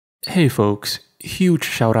Hey folks, huge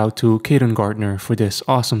shout out to Caden Gardner for this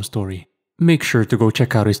awesome story. Make sure to go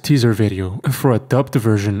check out his teaser video for a dubbed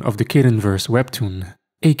version of the Cadenverse webtoon,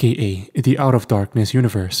 aka the Out of Darkness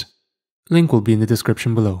universe. Link will be in the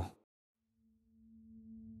description below.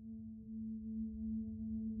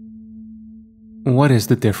 What is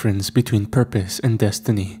the difference between purpose and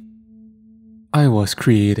destiny? I was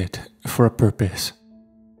created for a purpose.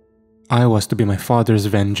 I was to be my father's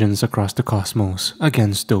vengeance across the cosmos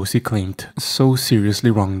against those he claimed so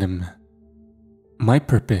seriously wronged him. My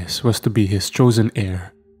purpose was to be his chosen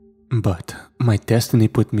heir, but my destiny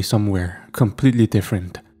put me somewhere completely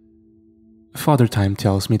different. Father Time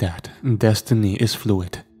tells me that destiny is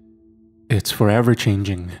fluid. It's forever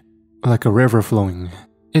changing, like a river flowing.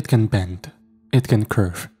 It can bend, it can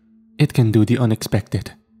curve, it can do the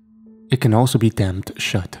unexpected. It can also be dammed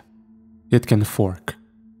shut. It can fork.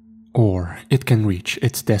 Or it can reach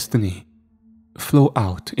its destiny, flow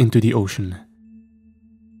out into the ocean.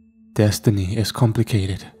 Destiny is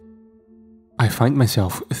complicated. I find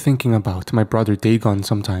myself thinking about my brother Dagon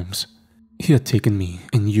sometimes. He had taken me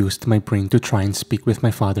and used my brain to try and speak with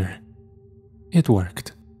my father. It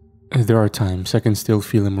worked. There are times I can still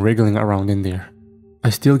feel him wriggling around in there.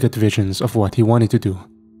 I still get visions of what he wanted to do.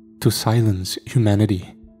 To silence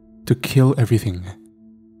humanity. To kill everything.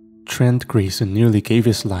 Trent Grayson nearly gave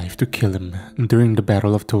his life to kill him during the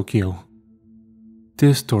Battle of Tokyo.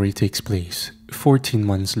 This story takes place 14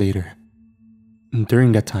 months later.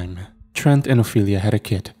 During that time, Trent and Ophelia had a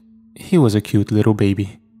kid. He was a cute little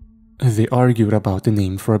baby. They argued about the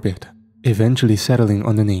name for a bit, eventually settling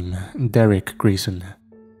on the name Derek Grayson.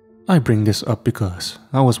 I bring this up because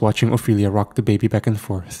I was watching Ophelia rock the baby back and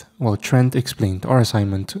forth while Trent explained our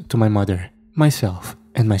assignment to my mother, myself,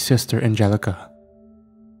 and my sister Angelica.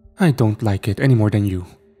 I don't like it any more than you,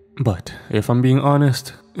 but if I'm being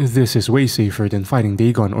honest, this is way safer than fighting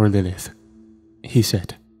Dagon or Lilith, he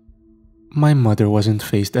said. My mother wasn't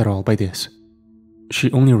fazed at all by this.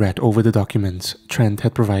 She only read over the documents Trent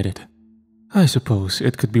had provided. I suppose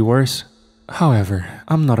it could be worse. However,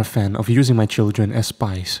 I'm not a fan of using my children as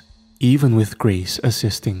spies, even with Grace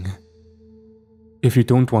assisting. If you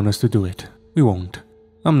don't want us to do it, we won't.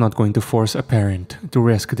 I'm not going to force a parent to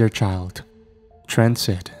risk their child, Trent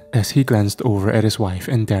said as he glanced over at his wife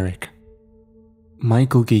and Derek.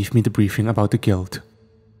 Michael gave me the briefing about the guild.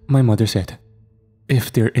 My mother said,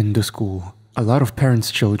 if they're in the school, a lot of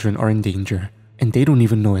parents' children are in danger, and they don't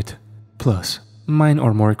even know it. Plus, mine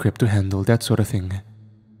are more equipped to handle that sort of thing.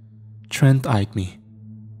 Trent eyed me.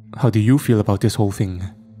 How do you feel about this whole thing?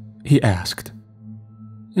 He asked.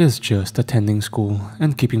 It's just attending school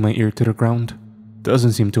and keeping my ear to the ground.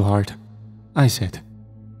 Doesn't seem too hard, I said.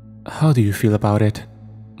 How do you feel about it?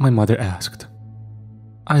 My mother asked.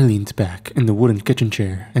 I leaned back in the wooden kitchen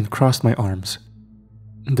chair and crossed my arms.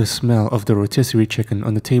 The smell of the rotisserie chicken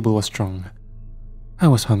on the table was strong. I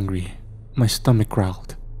was hungry. My stomach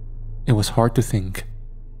growled. It was hard to think.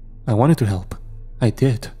 I wanted to help. I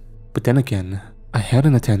did. But then again, I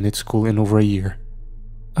hadn't attended school in over a year.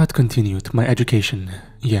 I'd continued my education,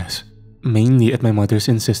 yes, mainly at my mother's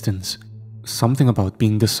insistence. Something about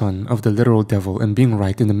being the son of the literal devil and being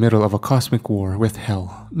right in the middle of a cosmic war with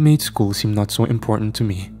hell made school seem not so important to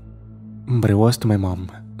me. But it was to my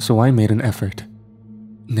mom, so I made an effort.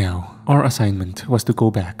 Now, our assignment was to go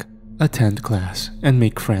back, attend class, and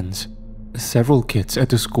make friends. Several kids at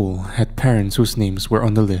the school had parents whose names were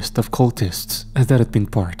on the list of cultists that had been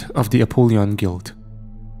part of the Apollyon Guild.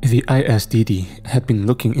 The ISDD had been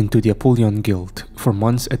looking into the Apollyon Guild for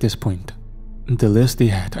months at this point. The list they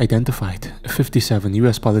had identified 57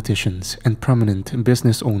 US politicians and prominent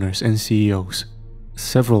business owners and CEOs.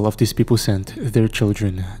 Several of these people sent their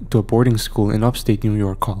children to a boarding school in upstate New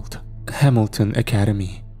York called Hamilton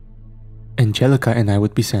Academy. Angelica and I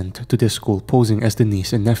would be sent to this school posing as the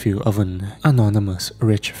niece and nephew of an anonymous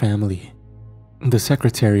rich family. The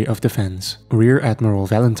Secretary of Defense, Rear Admiral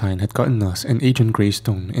Valentine, had gotten us and Agent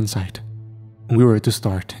Greystone in sight. We were to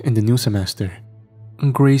start in the new semester.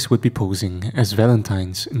 Grace would be posing as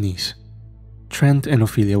Valentine's niece. Trent and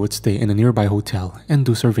Ophelia would stay in a nearby hotel and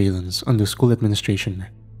do surveillance on the school administration,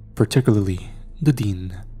 particularly the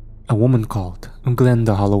dean, a woman called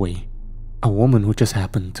Glenda Holloway, a woman who just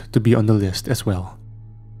happened to be on the list as well.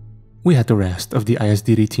 We had the rest of the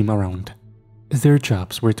ISDD team around. Their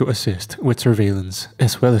jobs were to assist with surveillance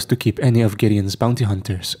as well as to keep any of Gideon's bounty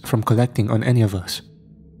hunters from collecting on any of us.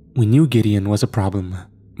 We knew Gideon was a problem,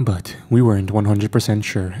 but we weren't 100%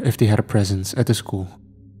 sure if they had a presence at the school.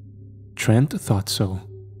 Trent thought so.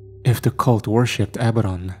 If the cult worshipped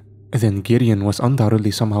Abaddon, then Gideon was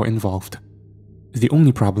undoubtedly somehow involved. The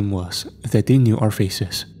only problem was that they knew our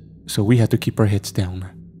faces, so we had to keep our heads down.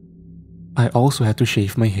 I also had to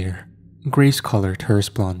shave my hair. Grace colored hers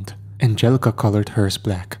blonde, Angelica colored hers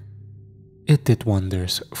black. It did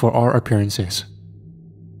wonders for our appearances.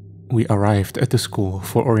 We arrived at the school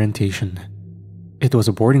for orientation. It was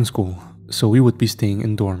a boarding school, so we would be staying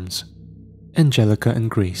in dorms. Angelica and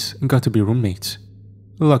Grace got to be roommates.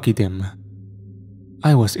 Lucky them.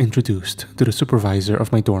 I was introduced to the supervisor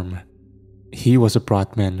of my dorm. He was a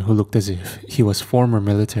broad man who looked as if he was former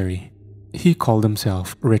military. He called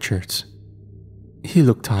himself Richards. He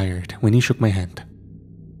looked tired when he shook my hand.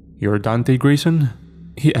 "You're Dante Grayson?"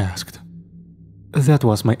 he asked. That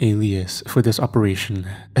was my alias for this operation,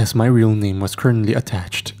 as my real name was currently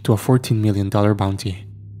attached to a $14 million bounty.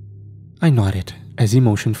 I nodded as he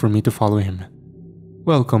motioned for me to follow him.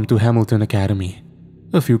 "Welcome to Hamilton Academy.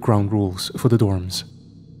 A few ground rules for the dorms."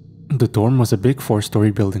 The dorm was a big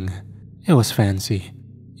 4-story building. It was fancy.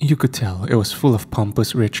 You could tell it was full of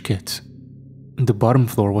pompous rich kids. The bottom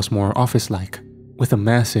floor was more office-like, with a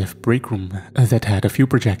massive break room that had a few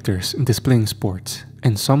projectors displaying sports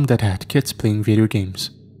and some that had kids playing video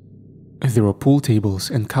games. There were pool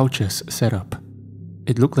tables and couches set up.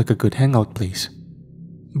 It looked like a good hangout place.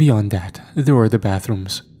 Beyond that, there were the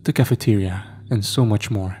bathrooms, the cafeteria, and so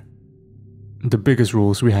much more. "The biggest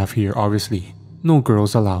rules we have here, obviously. No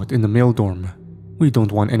girls allowed in the male dorm. We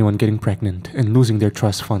don't want anyone getting pregnant and losing their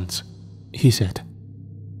trust funds," he said.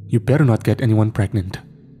 "You better not get anyone pregnant."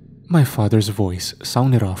 My father's voice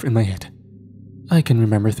sounded off in my head. I can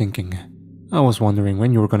remember thinking, I was wondering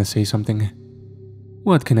when you were gonna say something.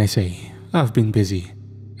 "What can I say? I've been busy,"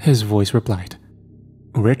 his voice replied.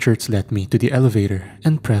 Richards led me to the elevator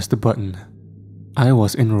and pressed the button. I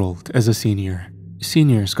was enrolled as a senior.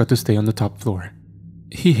 Seniors got to stay on the top floor.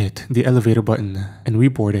 He hit the elevator button and we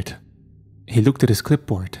boarded. He looked at his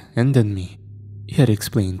clipboard and then me. He had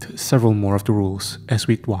explained several more of the rules as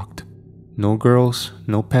we walked. No girls,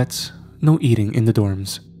 no pets, no eating in the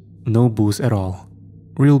dorms, no booze at all.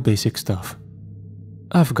 Real basic stuff.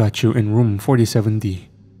 "I've got you in room 47D.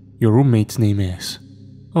 Your roommate's name is..."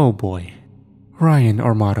 Oh boy. "Ryan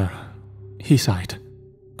Armada." He sighed.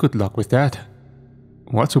 "Good luck with that."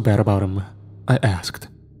 "What's so bad about him?" I asked.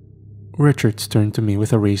 Richards turned to me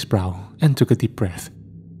with a raised brow and took a deep breath.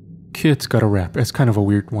 "Kid's got a rap as kind of a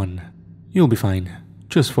weird one. You'll be fine.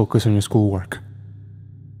 Just focus on your schoolwork."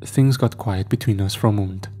 Things got quiet between us for a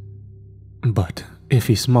moment. "But if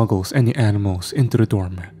he smuggles any animals into the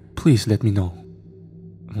dorm, please let me know."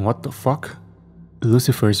 "What the fuck?"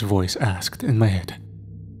 Lucifer's voice asked in my head.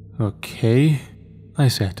 "Okay," I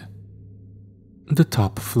said. The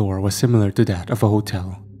top floor was similar to that of a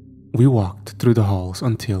hotel. We walked through the halls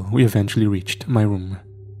until we eventually reached my room.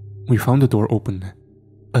 We found the door open.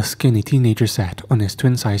 A skinny teenager sat on his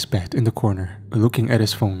twin-size bed in the corner, looking at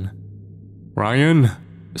his phone. "Ryan,"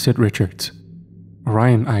 said Richards.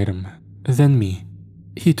 Ryan eyed him, then me.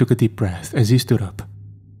 He took a deep breath as he stood up.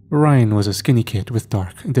 Ryan was a skinny kid with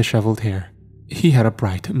dark, disheveled hair. He had a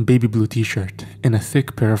bright baby blue t-shirt and a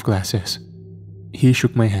thick pair of glasses. He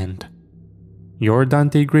shook my hand. "You're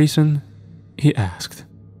Dante Grayson?" he asked.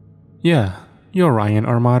 "Yeah, you're Ryan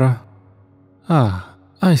Armada." "Ah,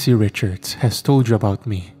 I see Richards has told you about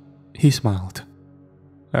me." He smiled.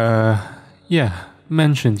 Yeah,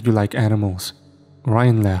 mentioned you like animals."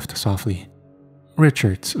 Ryan laughed softly.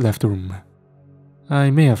 Richards left the room.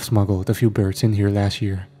 "I may have smuggled a few birds in here last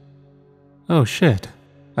year." "Oh shit,"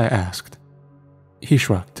 I asked. He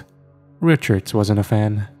shrugged. Richards wasn't a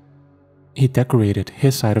fan. He decorated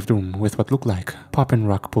his side of the room with what looked like pop and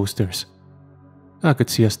rock posters. I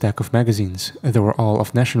could see a stack of magazines that were all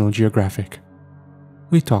of National Geographic.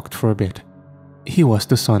 We talked for a bit. He was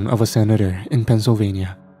the son of a senator in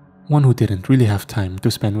Pennsylvania, one who didn't really have time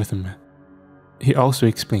to spend with him. He also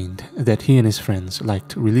explained that he and his friends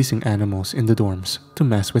liked releasing animals in the dorms to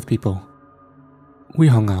mess with people. We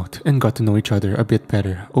hung out and got to know each other a bit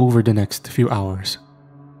better over the next few hours.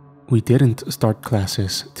 We didn't start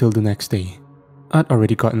classes till the next day. I'd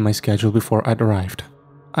already gotten my schedule before I'd arrived.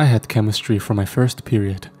 I had chemistry for my first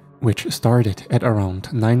period, which started at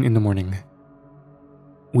around 9 in the morning.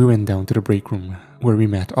 We went down to the break room, where we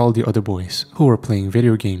met all the other boys who were playing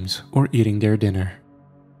video games or eating their dinner.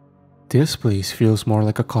 "This place feels more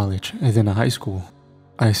like a college than a high school,"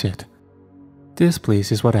 I said. "This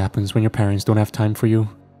place is what happens when your parents don't have time for you,"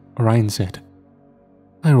 Ryan said.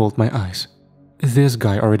 I rolled my eyes. This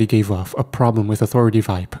guy already gave off a problem with authority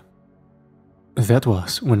vibe. That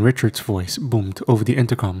was when Richard's voice boomed over the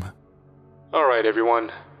intercom. "Alright everyone,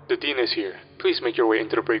 the dean is here. Please make your way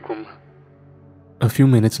into the break room." A few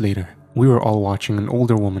minutes later, we were all watching an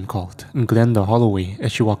older woman called Glenda Holloway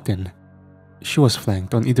as she walked in. She was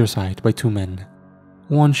flanked on either side by 2 men.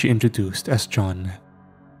 One she introduced as John.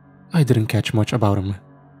 I didn't catch much about him.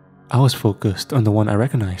 I was focused on the one I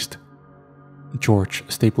recognized. George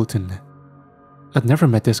Stapleton. I'd never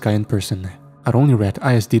met this guy in person. I'd only read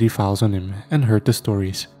ISDD files on him and heard the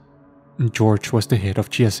stories. George was the head of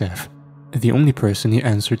GSF. The only person he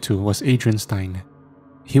answered to was Adrian Stein.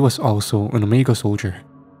 He was also an Omega soldier,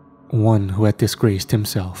 one who had disgraced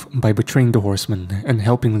himself by betraying the Horsemen and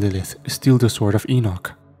helping Lilith steal the Sword of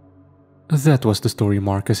Enoch. That was the story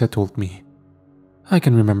Marcus had told me. I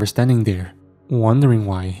can remember standing there, wondering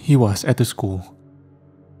why he was at the school.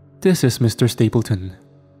 "This is Mr. Stapleton,"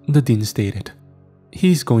 the dean stated.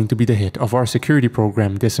 "He's going to be the head of our security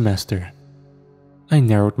program this semester." I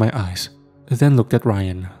narrowed my eyes, then looked at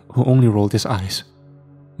Ryan, who only rolled his eyes.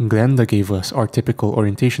 Glenda gave us our typical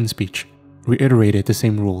orientation speech, reiterated the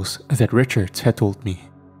same rules that Richards had told me.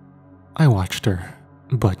 I watched her,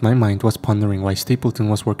 but my mind was pondering why Stapleton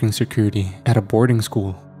was working security at a boarding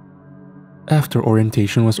school. After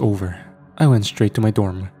orientation was over, I went straight to my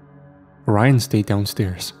dorm. Ryan stayed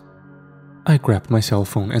downstairs. I grabbed my cell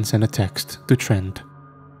phone and sent a text to Trent.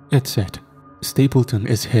 It said, "Stapleton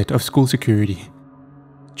is head of school security."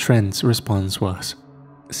 Trent's response was,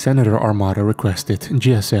 "Senator Armada requested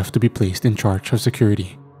GSF to be placed in charge of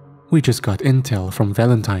security. We just got intel from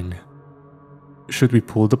Valentine." "Should we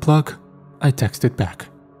pull the plug?" I texted back.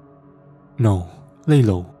 "No, lay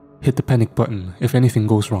low, hit the panic button if anything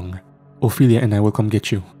goes wrong. Ophelia and I will come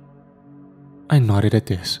get you." I nodded at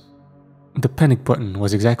this. The panic button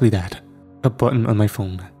was exactly that, a button on my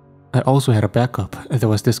phone. I also had a backup that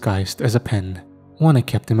was disguised as a pen, one I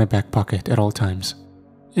kept in my back pocket at all times.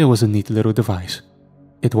 It was a neat little device.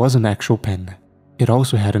 It was an actual pen. It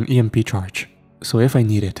also had an EMP charge, so if I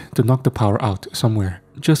needed to knock the power out somewhere,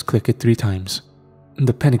 just click it 3 times.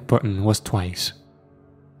 The panic button was twice.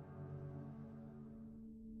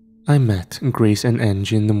 I met Grace and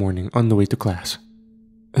Angie in the morning on the way to class.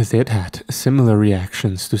 They'd had similar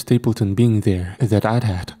reactions to Stapleton being there that I'd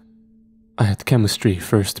had. I had chemistry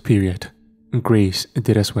first period. Grace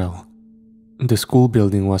did as well. The school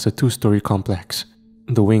building was a 2-story complex,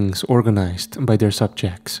 the wings organized by their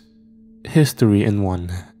subjects. History in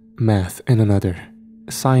one, math in another,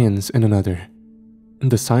 science in another.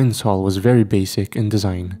 The science hall was very basic in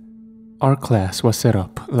design. Our class was set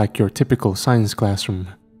up like your typical science classroom.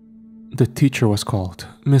 The teacher was called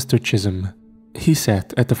Mr. Chisholm. He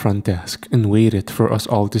sat at the front desk and waited for us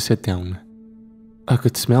all to sit down. I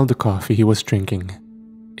could smell the coffee he was drinking.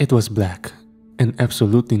 It was black, and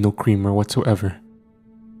absolutely no creamer whatsoever.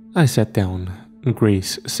 I sat down.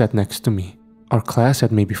 Grace sat next to me. Our class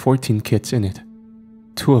had maybe 14 kids in it.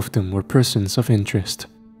 2 of them were persons of interest.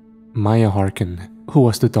 Maya Harkin, who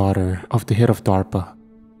was the daughter of the head of DARPA,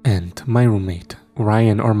 and my roommate,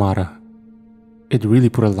 Ryan Armada. It really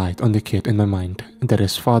put a light on the kid in my mind that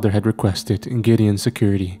his father had requested Gideon's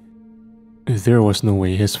security. There was no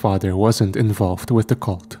way his father wasn't involved with the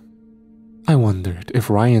cult. I wondered if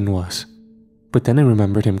Ryan was, but then I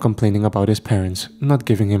remembered him complaining about his parents not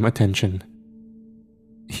giving him attention.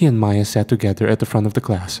 He and Maya sat together at the front of the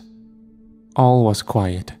class. All was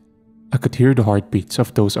quiet. I could hear the heartbeats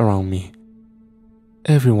of those around me.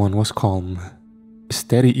 Everyone was calm,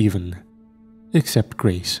 steady even, except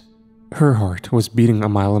Grace. Her heart was beating a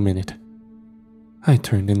mile a minute. I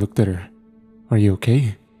turned and looked at her. "Are you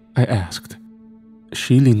okay?" I asked.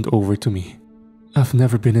 She leaned over to me. "I've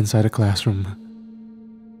never been inside a classroom."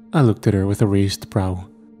 I looked at her with a raised brow.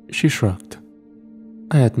 She shrugged.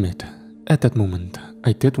 I admit, at that moment,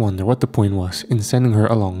 I did wonder what the point was in sending her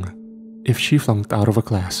along. If she flunked out of a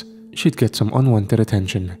class, she'd get some unwanted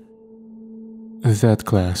attention. That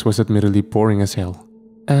class was admittedly boring as hell,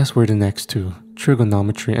 as were the next 2,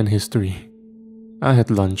 trigonometry and history. I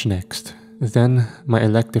had lunch next, then my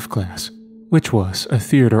elective class, which was a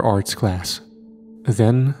theater arts class,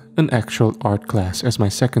 then an actual art class as my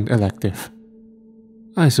second elective.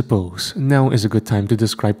 I suppose now is a good time to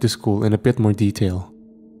describe the school in a bit more detail.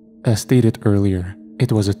 As stated earlier,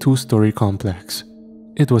 it was a 2-story complex.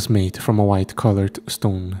 It was made from a white-colored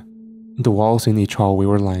stone. The walls in each hallway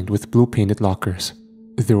were lined with blue-painted lockers.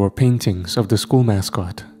 There were paintings of the school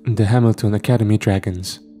mascot, the Hamilton Academy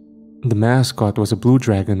Dragons. The mascot was a blue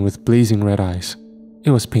dragon with blazing red eyes.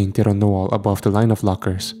 It was painted on the wall above the line of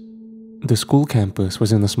lockers. The school campus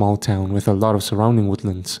was in a small town with a lot of surrounding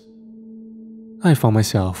woodlands. I found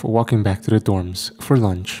myself walking back to the dorms for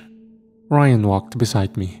lunch. Ryan walked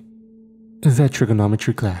beside me. "That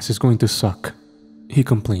trigonometry class is going to suck," he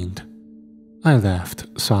complained. I laughed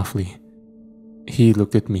softly. He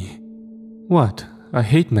looked at me. "What? I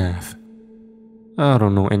hate math." "I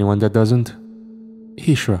don't know anyone that doesn't."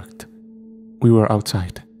 He shrugged. We were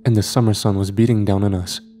outside, and the summer sun was beating down on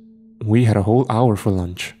us. We had a whole hour for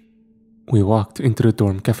lunch. We walked into the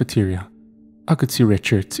dorm cafeteria. I could see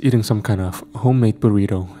Richards eating some kind of homemade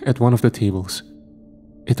burrito at one of the tables.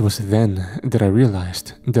 It was then that I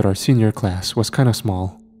realized that our senior class was kinda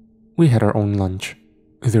small. We had our own lunch.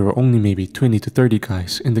 There were only maybe 20 to 30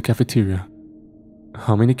 guys in the cafeteria.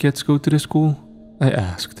 "How many kids go to the school?" I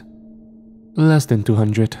asked. "Less than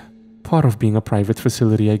 200. Part of being a private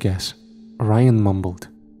facility, I guess," Ryan mumbled.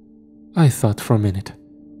 I thought for a minute.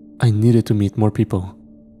 I needed to meet more people.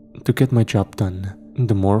 To get my job done,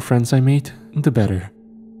 the more friends I made, the better.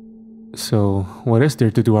 "So, what is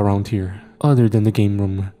there to do around here, other than the game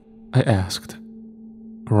room?" I asked.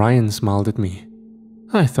 Ryan smiled at me.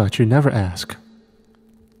 "I thought you'd never ask."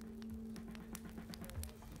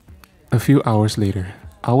 A few hours later,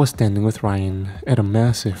 I was standing with Ryan at a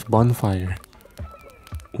massive bonfire.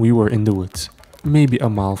 We were in the woods, maybe a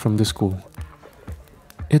mile from the school.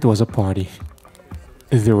 It was a party.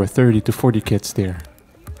 There were 30 to 40 kids there.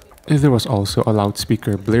 There was also a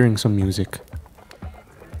loudspeaker blaring some music.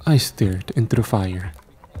 I stared into the fire.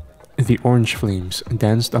 The orange flames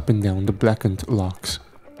danced up and down the blackened logs.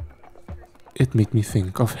 It made me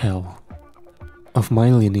think of hell, of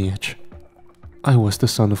my lineage. I was the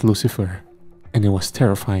son of Lucifer, and it was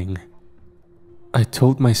terrifying. I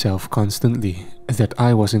told myself constantly that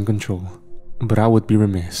I was in control, but I would be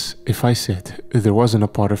remiss if I said there wasn't a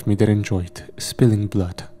part of me that enjoyed spilling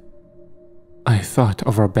blood. I thought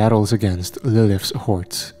of our battles against Lilith's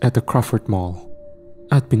hordes at the Crawford Mall.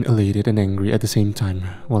 I'd been elated and angry at the same time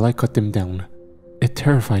while I cut them down. It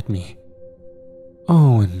terrified me.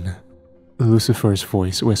 "Owen," Lucifer's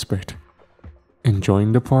voice whispered.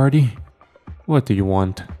 "Enjoying the party? What do you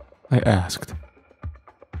want?" I asked.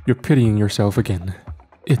 "You're pitying yourself again.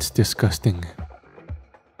 It's disgusting.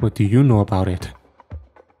 What do you know about it?"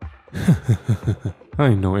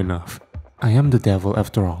 "I know enough. I am the devil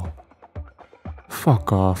after all."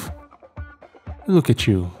 "Fuck off. Look at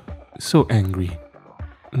you, so angry.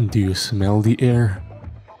 Do you smell the air?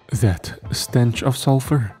 That stench of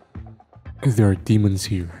sulfur? There are demons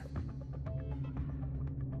here."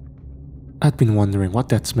 I'd been wondering what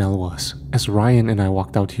that smell was as Ryan and I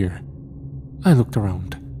walked out here. I looked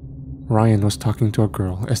around. Ryan was talking to a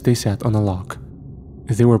girl as they sat on a log.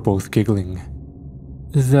 They were both giggling.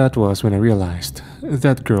 That was when I realized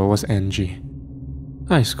that girl was Angie.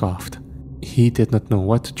 I scoffed. He did not know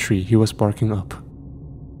what tree he was barking up.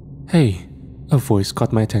 "Hey," a voice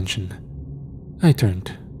caught my attention. I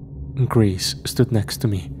turned. Grace stood next to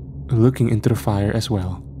me, looking into the fire as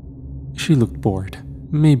well. She looked bored,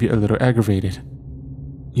 maybe a little aggravated.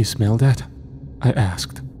 "You smell that?" I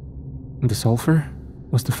asked. "The sulfur?"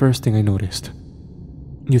 was the first thing I noticed.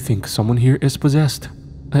 "You think someone here is possessed?"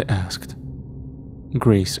 I asked.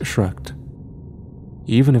 Grace shrugged.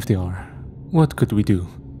 "Even if they are, what could we do?"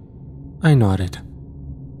 I nodded.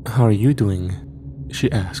 "How are you doing?"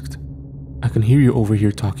 she asked. "I can hear you over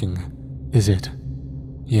here talking. Is it?"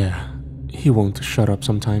 "Yeah, he won't shut up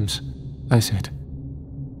sometimes," I said.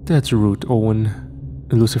 "That's rude, Owen,"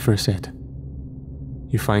 Lucifer said.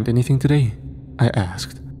 "You find anything today?" I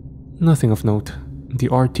asked. "Nothing of note. The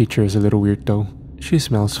art teacher is a little weird though. She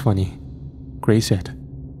smells funny," Grace said.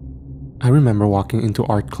 I remember walking into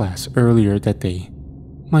art class earlier that day.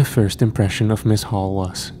 My first impression of Miss Hall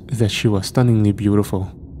was that she was stunningly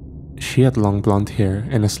beautiful. She had long blonde hair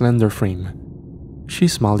and a slender frame. She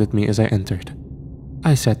smiled at me as I entered.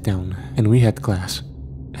 I sat down and we had class.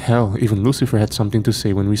 Hell, even Lucifer had something to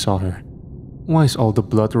say when we saw her. "Why is all the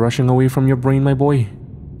blood rushing away from your brain, my boy?"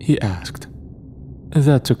 he asked.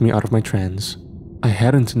 That took me out of my trance. I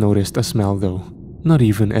hadn't noticed a smell though, not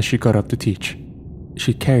even as she got up to teach.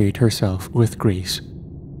 She carried herself with grace.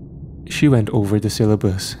 She went over the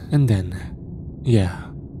syllabus and then,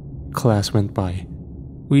 class went by.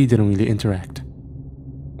 We didn't really interact.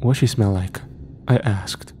 "What she smell like?" I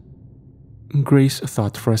asked. Grace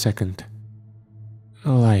thought for a second.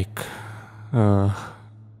 "Like,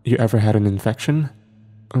 you ever had an infection?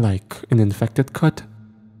 Like an infected cut?"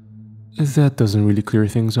 That doesn't really clear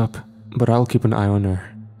things up, but I'll keep an eye on her.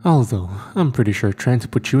 Although, I'm pretty sure trying to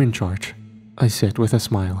put you in charge, I said with a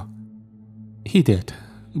smile. He did,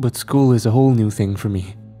 but school is a whole new thing for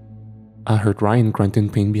me. I heard Ryan grunt in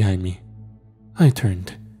pain behind me. I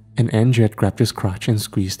turned, and Angie had grabbed his crotch and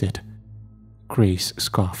squeezed it. Grace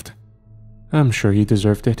scoffed. "I'm sure you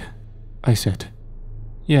deserved it," I said.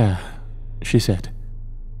 "Yeah," she said.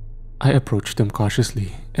 I approached them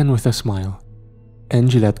cautiously and with a smile.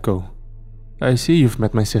 Angie let go. "I see you've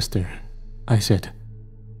met my sister," I said.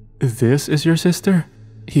 "This is your sister?"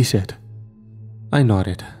 he said. I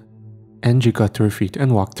nodded. Angie got to her feet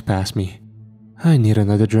and walked past me. "I need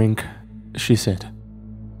another drink," she said.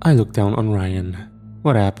 I looked down on Ryan.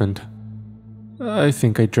 "What happened?" I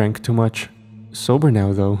think I drank too much. Sober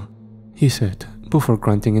now though, he said before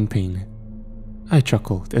grunting in pain. I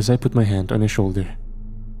chuckled as I put my hand on his shoulder.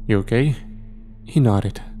 You okay? He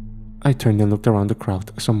nodded. I turned and looked around the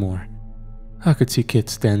crowd some more. I could see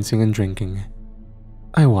kids dancing and drinking.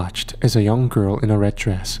 I watched as a young girl in a red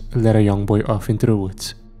dress led a young boy off into the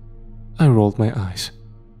woods. I rolled my eyes.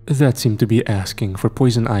 That seemed to be asking for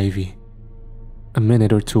poison ivy. A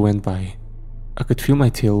minute or two went by. I could feel my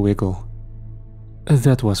tail wiggle.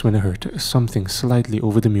 That was when I heard something slightly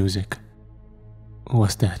over the music.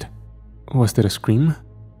 Was that a scream?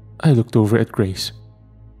 I looked over at Grace.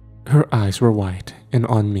 Her eyes were wide and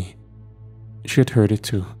on me. She had heard it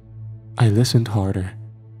too. I listened harder.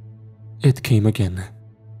 It came again.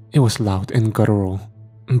 It was loud and guttural,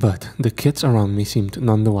 but the kids around me seemed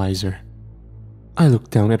none the wiser. I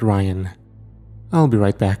looked down at Ryan. I'll be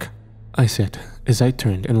right back, I said as I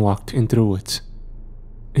turned and walked into the woods.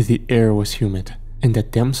 The air was humid, and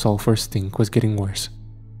that damn sulfur stink was getting worse.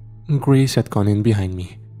 Grace had gone in behind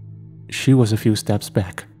me. She was a few steps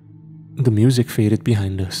back. The music faded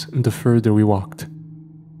behind us the further we walked.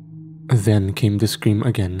 Then came the scream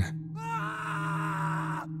again.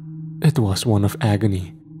 It was one of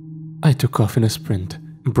agony. I took off in a sprint,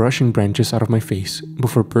 brushing branches out of my face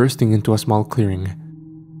before bursting into a small clearing.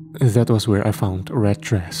 That was where I found Red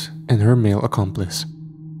Dress and her male accomplice.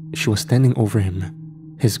 She was standing over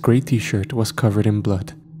him. His gray t-shirt was covered in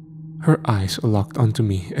blood. Her eyes locked onto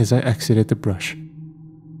me as I exited the brush.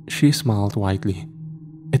 She smiled widely.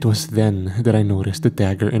 It was then that I noticed the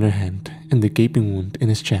dagger in her hand and the gaping wound in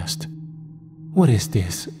his chest. What is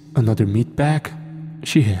this? Another meat bag?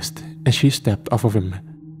 She hissed as she stepped off of him.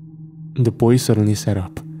 The boy suddenly sat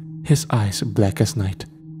up, his eyes black as night.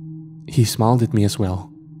 He smiled at me as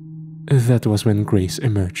well. That was when Grace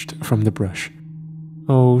emerged from the brush.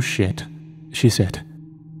 Oh shit, she said.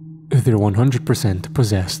 They're 100%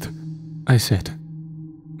 possessed, I said.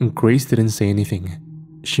 Grace didn't say anything.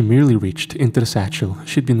 She merely reached into the satchel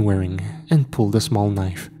she'd been wearing and pulled a small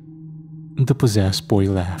knife. The possessed boy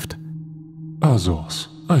laughed. Azos,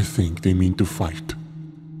 I think they mean to fight.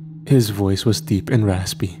 His voice was deep and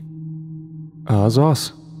raspy.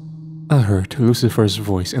 Azos? I heard Lucifer's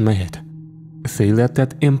voice in my head. They let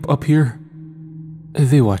that imp up here?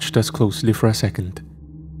 They watched us closely for a second.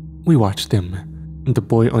 We watched them, the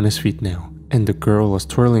boy on his feet now, and the girl was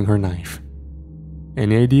twirling her knife.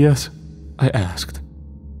 Any ideas? I asked.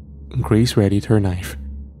 Grace readied her knife.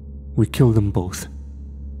 We killed them both.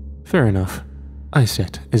 Fair enough, I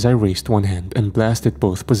said as I raised one hand and blasted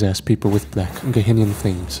both possessed people with black Gehennian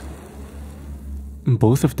flames.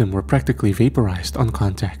 Both of them were practically vaporized on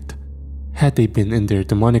contact. Had they been in their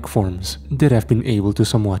demonic forms, they'd have been able to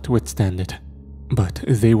somewhat withstand it. But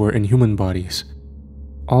they were in human bodies.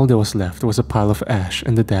 All that was left was a pile of ash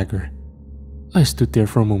and the dagger. I stood there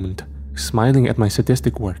for a moment, smiling at my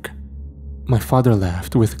sadistic work. My father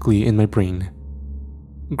laughed with glee in my brain.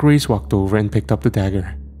 Grace walked over and picked up the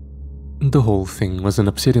dagger. The whole thing was an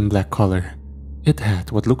obsidian black color. It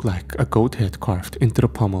had what looked like a goat head carved into the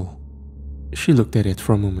pommel. She looked at it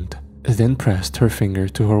for a moment, then pressed her finger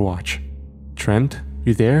to her watch. Trent,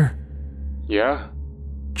 you there? Yeah?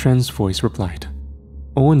 Trent's voice replied.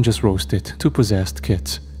 Owen just roasted 2 possessed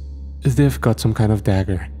kids. They've got some kind of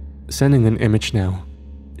dagger. Sending an image now,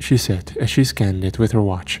 she said as she scanned it with her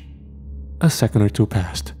watch. A second or two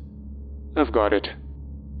passed. I've got it.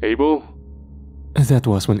 Abel? That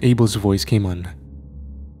was when Abel's voice came on.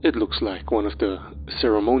 It looks like one of the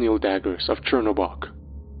ceremonial daggers of Chernobog.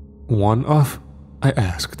 One of? I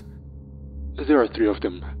asked. There are 3 of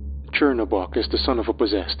them. Chernobog is the son of a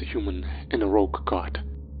possessed human and a rogue god.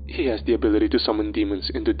 He has the ability to summon demons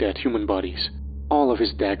into dead human bodies. All of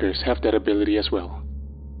his daggers have that ability as well.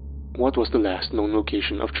 What was the last known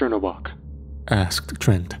location of Chernobog? Asked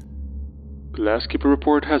Trent. The last keeper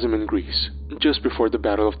report has him in Greece, just before the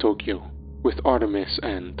Battle of Tokyo, with Artemis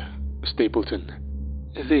and Stapleton.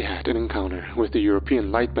 They had an encounter with the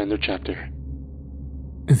European Lightbender chapter.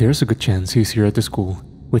 There's a good chance he's here at the school,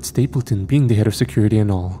 with Stapleton being the head of security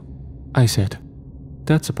and all, I said.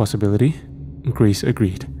 That's a possibility, Grace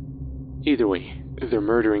agreed. Either way, they're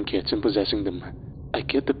murdering kids and possessing them. I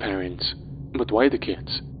get the parents, but why the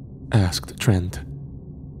kids? Asked Trent.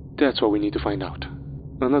 That's what we need to find out.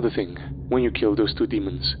 Another thing, when you killed those 2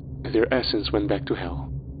 demons, their essence went back to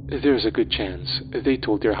hell. There's a good chance they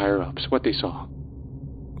told their higher-ups what they saw.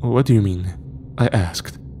 What do you mean? I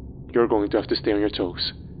asked. You're going to have to stay on your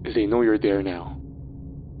toes. They know you're there now.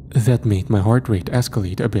 That made my heart rate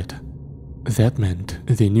escalate a bit. That meant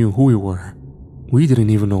they knew who we were. We didn't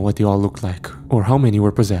even know what they all looked like or how many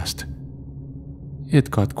were possessed.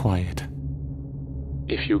 It got quiet.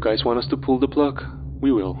 If you guys want us to pull the plug,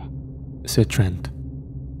 we will, said Trent.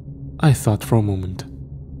 I thought for a moment.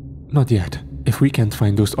 Not yet. If we can't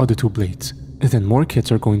find those other 2 blades, then more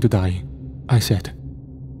kids are going to die, I said.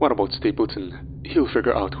 What about Stapleton? He'll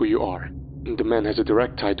figure out who you are. The man has a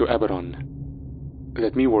direct tie to Abaddon.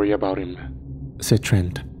 Let me worry about him, said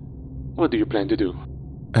Trent. What do you plan to do?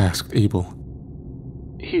 Asked Abel.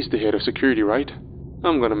 He's the head of security, right?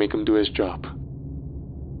 I'm gonna make him do his job.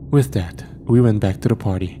 With that, we went back to the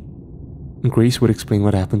party. Grace would explain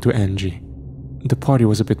what happened to Angie. The party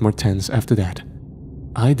was a bit more tense after that.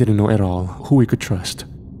 I didn't know at all who we could trust,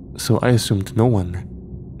 so I assumed no one,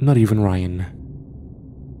 not even Ryan.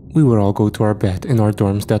 We would all go to our bed in our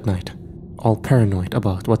dorms that night, all paranoid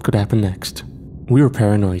about what could happen next. We were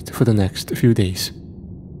paranoid for the next few days.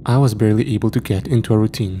 I was barely able to get into a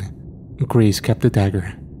routine. Grace kept the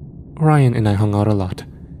dagger. Ryan and I hung out a lot.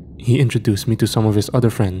 He introduced me to some of his other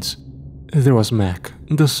friends. There was Mac,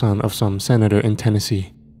 the son of some senator in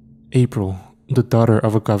Tennessee, April, the daughter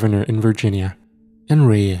of a governor in Virginia, and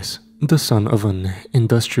Reyes, the son of an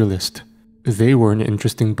industrialist. They were an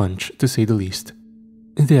interesting bunch, to say the least.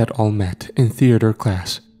 They had all met in theater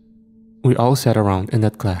class. We all sat around in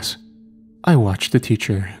that class. I watched the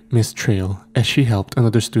teacher, Miss Trail, as she helped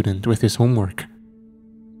another student with his homework.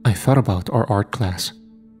 I thought about our art class.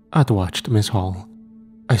 I'd watched Miss Hall.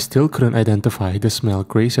 I still couldn't identify the smell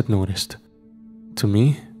Grace had noticed. To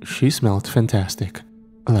me, she smelled fantastic,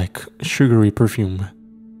 like sugary perfume.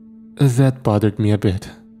 That bothered me a bit.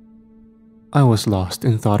 I was lost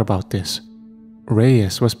in thought about this.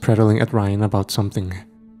 Reyes was prattling at Ryan about something.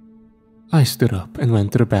 I stood up and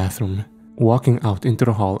went to the bathroom, walking out into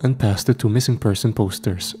the hall and past the 2 missing person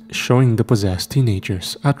posters showing the possessed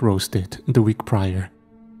teenagers I'd roasted the week prior.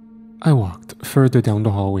 I walked further down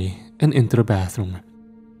the hallway and into the bathroom.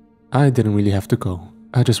 I didn't really have to go,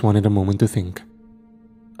 I just wanted a moment to think.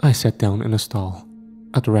 I sat down in a stall.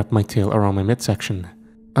 I'd wrapped my tail around my midsection.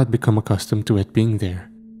 I'd become accustomed to it being there.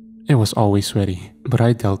 It was always sweaty, but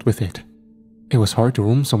I dealt with it. It was hard to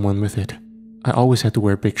room someone with it. I always had to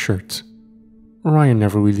wear big shirts. Ryan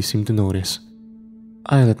never really seemed to notice.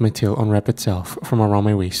 I let my tail unwrap itself from around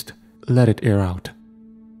my waist, let it air out.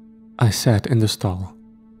 I sat in the stall.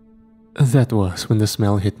 That was when the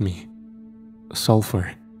smell hit me.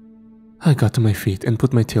 Sulfur. I got to my feet and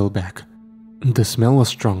put my tail back. The smell was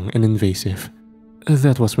strong and invasive.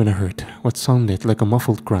 That was when I heard what sounded like a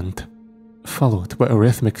muffled grunt, followed by a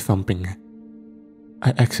rhythmic thumping.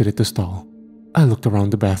 I exited the stall. I looked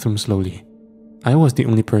around the bathroom slowly. I was the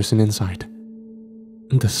only person inside.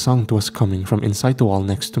 The sound was coming from inside the wall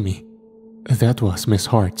next to me. That was Miss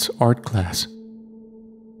Hart's art class.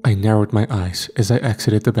 I narrowed my eyes as I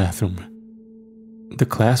exited the bathroom. The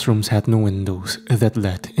classrooms had no windows that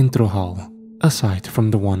led into the hall, aside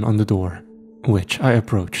from the one on the door, which I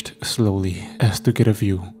approached slowly as to get a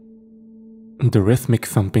view. The rhythmic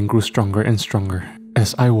thumping grew stronger and stronger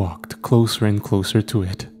as I walked closer and closer to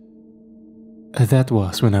it. That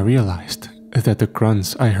was when I realized that the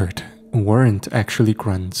grunts I heard weren't actually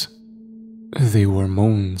grunts. They were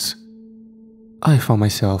moans. I found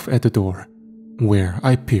myself at the door, where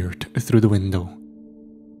I peered through the window.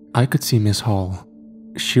 I could see Miss Hall.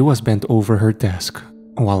 She was bent over her desk,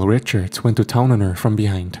 while Richards went to town on her from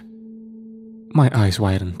behind. My eyes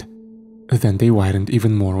widened. Then they widened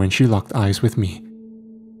even more when she locked eyes with me.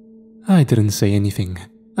 I didn't say anything.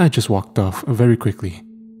 I just walked off very quickly.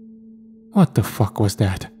 What the fuck was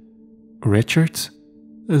that? Richards?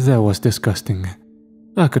 That was disgusting.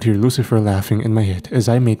 I could hear Lucifer laughing in my head as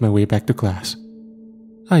I made my way back to class.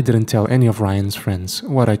 I didn't tell any of Ryan's friends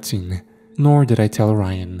what I'd seen, nor did I tell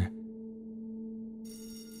Ryan.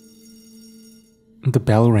 The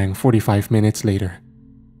bell rang 45 minutes later.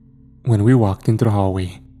 When we walked into the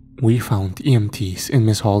hallway, we found EMTs in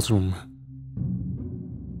Miss Hall's room.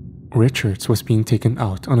 Richards was being taken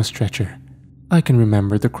out on a stretcher. I can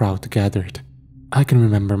remember the crowd gathered. I can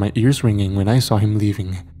remember my ears ringing when I saw him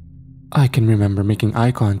leaving. I can remember making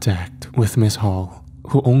eye contact with Miss Hall,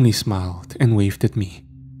 who only smiled and waved at me.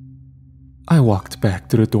 I walked back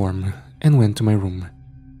to the dorm and went to my room.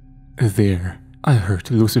 There, I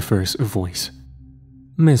heard Lucifer's voice.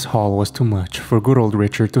 Miss Hall was too much for good old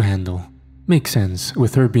Richard to handle. Makes sense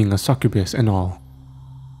with her being a succubus and all.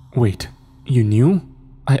 Wait, you knew?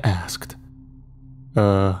 I asked.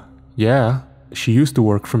 Yeah, she used to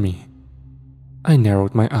work for me. I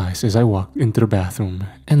narrowed my eyes as I walked into the bathroom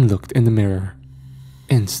and looked in the mirror.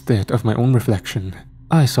 Instead of my own reflection,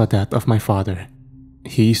 I saw that of my father.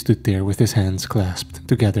 He stood there with his hands clasped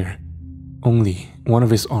together. Only one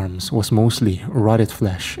of his arms was mostly rotted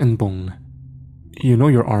flesh and bone. You know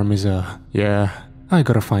your arm is yeah, I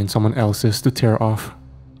gotta find someone else's to tear off,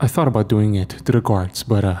 I thought about doing it to the guards,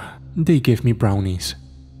 but they gave me brownies.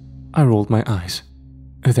 I rolled my eyes.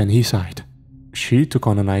 Then he sighed. She took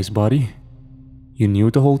on a nice body. You knew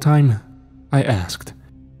the whole time? I asked.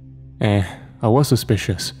 I was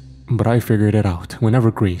suspicious, but I figured it out whenever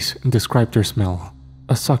Grace described her smell.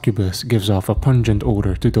 A succubus gives off a pungent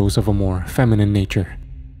odor to those of a more feminine nature.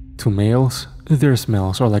 To males, their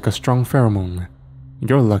smells are like a strong pheromone.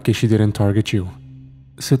 You're lucky she didn't target you,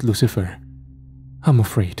 said Lucifer. I'm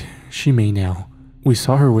afraid she may now. We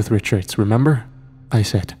saw her with Richards, remember? I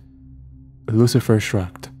said. Lucifer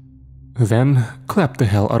shrugged. Then clap the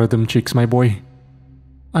hell out of them cheeks, my boy.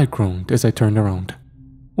 I groaned as I turned around.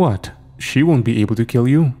 What? She won't be able to kill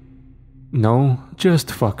you? No,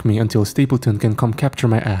 just fuck me until Stapleton can come capture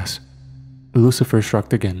my ass. Lucifer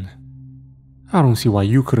shrugged again. I don't see why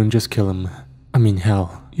you couldn't just kill him. I mean,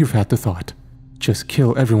 hell, you've had the thought. Just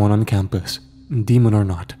kill everyone on campus, demon or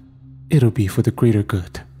not. It'll be for the greater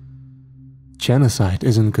good. Genocide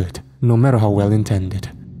isn't good, no matter how well intended,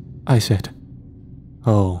 I said.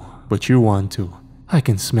 Oh, but you want to. I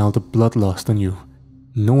can smell the bloodlust on you.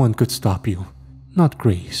 No one could stop you. Not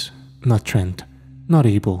Grace, not Trent, not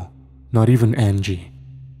Abel, not even Angie.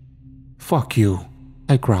 Fuck you,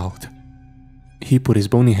 I growled. He put his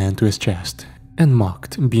bony hand to his chest and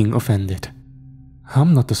mocked being offended.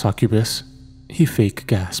 I'm not the succubus, he fake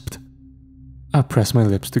gasped. I pressed my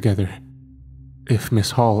lips together. If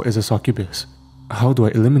Miss Hall is a succubus, how do I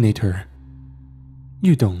eliminate her?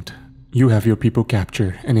 You don't. You have your people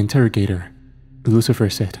capture and interrogate her, Lucifer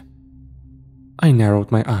said. I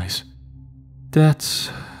narrowed my eyes. That's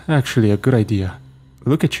actually a good idea.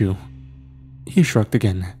 Look at you. He shrugged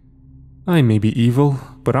again. I may be evil,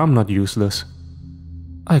 but I'm not useless.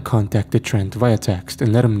 I contacted Trent via text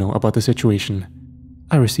and let him know about the situation.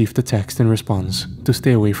 I received a text in response to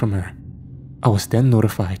stay away from her. I was then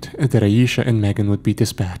notified that Aisha and Megan would be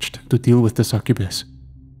dispatched to deal with the succubus.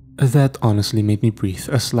 That honestly made me breathe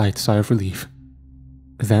a slight sigh of relief.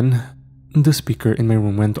 Then, the speaker in my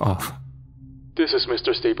room went off. This is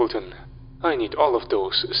Mr. Stapleton. I need all of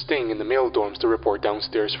those staying in the male dorms to report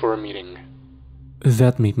downstairs for a meeting.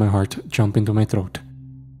 That made my heart jump into my throat.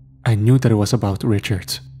 I knew that it was about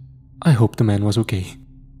Richards. I hoped the man was okay.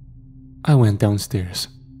 I went downstairs.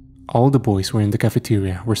 All the boys were in the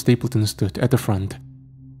cafeteria where Stapleton stood at the front.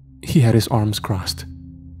 He had his arms crossed.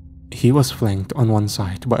 He was flanked on one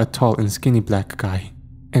side by a tall and skinny black guy,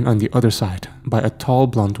 and on the other side by a tall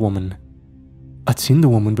blonde woman. I'd seen the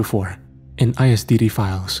woman before, in ISDD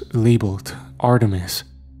files labeled Artemis.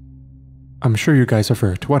 I'm sure you guys have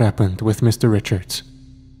heard what happened with Mr. Richards.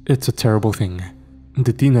 It's a terrible thing.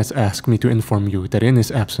 The dean has asked me to inform you that in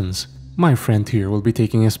his absence, my friend here will be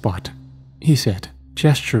taking his spot, he said,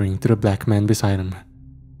 gesturing to the black man beside him.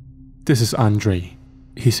 This is Andre,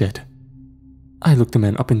 he said. I looked the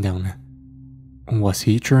man up and down. Was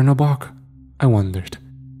he Chernobog? I wondered.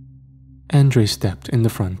 Andre stepped in the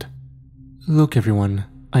front. Look everyone,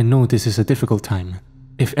 I know this is a difficult time.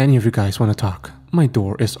 If any of you guys want to talk, my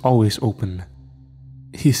door is always open,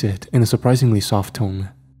 he said in a surprisingly soft tone.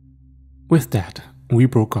 With that, we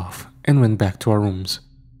broke off and went back to our rooms.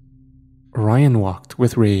 Ryan walked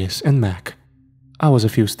with Reyes and Mac. I was a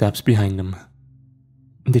few steps behind them.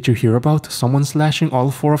 Did you hear about someone slashing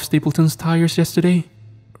all 4 of Stapleton's tires yesterday?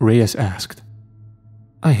 Reyes asked.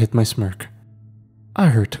 I hid my smirk. I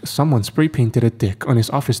heard someone spray-painted a dick on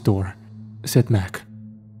his office door, said Mac.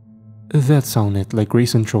 That sounded like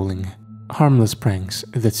Grayson trolling, harmless pranks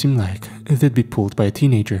that seemed like they'd be pulled by a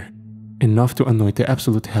teenager, enough to annoy the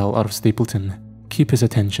absolute hell out of Stapleton, keep his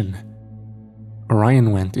attention.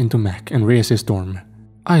 Ryan went into Mac and Reyes' dorm.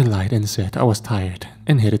 I lied and said I was tired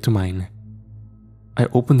and headed to mine. I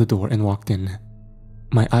opened the door and walked in,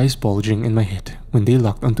 my eyes bulging in my head when they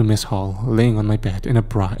locked onto Miss Hall laying on my bed in a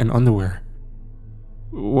bra and underwear.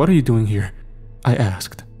 What are you doing here? I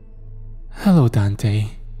asked. Hello,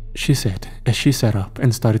 Dante, she said as she sat up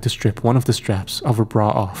and started to strip one of the straps of her bra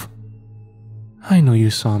off. I know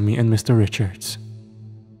you saw me and Mr. Richards.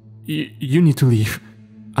 You need to leave,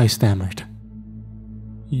 I stammered.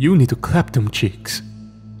 You need to clap them cheeks,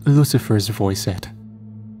 Lucifer's voice said.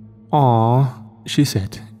 Aww, she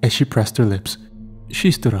said as she pressed her lips. She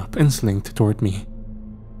stood up and slinked toward me.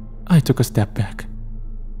 I took a step back.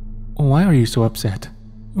 Why are you so upset?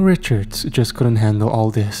 Richards just couldn't handle all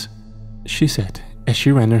this, she said as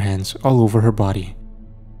she ran her hands all over her body.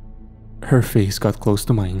 Her face got close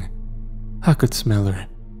to mine. I could smell her.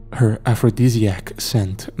 Her aphrodisiac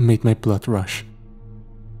scent made my blood rush.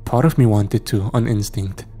 Part of me wanted to on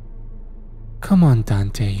instinct. Come on,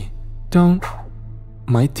 Dante. Don't...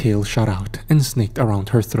 My tail shot out and snaked around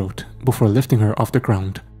her throat before lifting her off the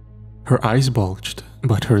ground. Her eyes bulged,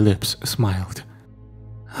 but her lips smiled.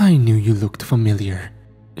 "I knew you looked familiar,"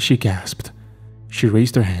 she gasped. She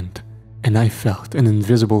raised her hand, and I felt an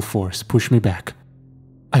invisible force push me back.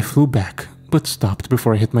 I flew back, but stopped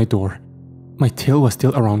before I hit my door. My tail was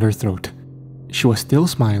still around her throat. She was still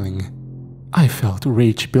smiling. I felt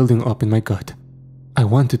rage building up in my gut. I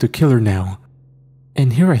wanted to kill her now.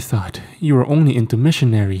 "And here I thought you were only into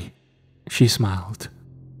missionary." She smiled.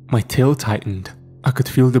 My tail tightened. I could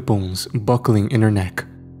feel the bones buckling in her neck.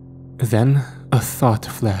 Then a thought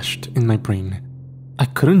flashed in my brain. I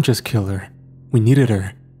couldn't just kill her. We needed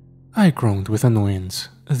her. I groaned with annoyance,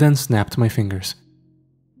 then snapped my fingers.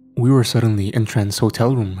 We were suddenly in Trent's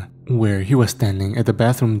hotel room, where he was standing at the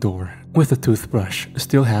bathroom door with a toothbrush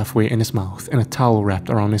still halfway in his mouth and a towel wrapped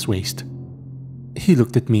around his waist. He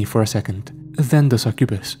looked at me for a second, then the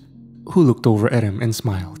succubus, who looked over at him and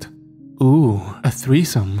smiled. "Ooh, a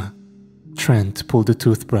threesome." Trent pulled the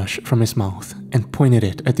toothbrush from his mouth and pointed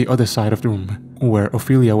it at the other side of the room, where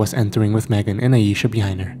Ophelia was entering with Megan and Aisha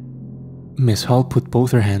behind her. Miss Hall put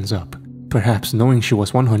both her hands up, perhaps knowing she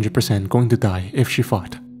was 100% going to die if she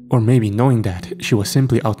fought, or maybe knowing that she was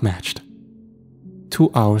simply outmatched. 2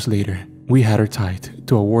 hours later, we had her tied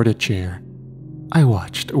to a warded chair. I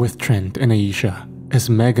watched with Trent and Aisha as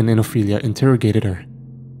Megan and Ophelia interrogated her.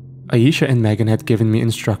 Aisha and Megan had given me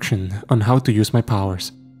instruction on how to use my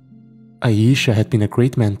powers. Aisha had been a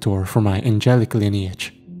great mentor for my angelic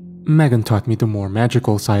lineage. Megan taught me the more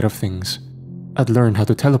magical side of things. I'd learned how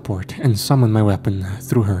to teleport and summon my weapon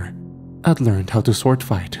through her. I'd learned how to sword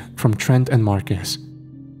fight from Trent and Marcus.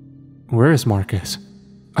 "Where is Marcus?"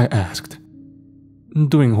 I asked.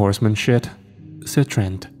 "Doing horseman shit," said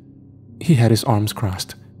Trent. He had his arms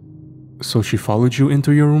crossed. "So she followed you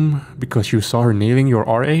into your room because you saw her nailing your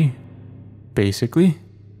RA? Basically?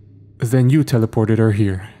 Then you teleported her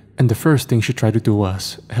here, and the first thing she tried to do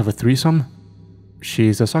was have a threesome?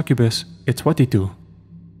 She's a succubus, it's what they do."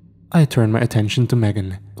 I turned my attention to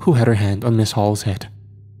Megan, who had her hand on Miss Hall's head.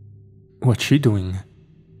 "What's she doing?"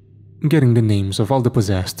 "Getting the names of all the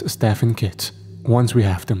possessed staff and kids. Once we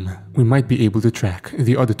have them, we might be able to track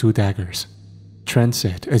the other 2 daggers," Trent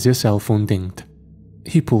said as his cell phone dinged.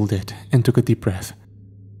 He pulled it and took a deep breath.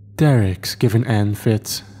 "Derek's giving Anne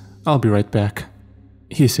fits. I'll be right back,"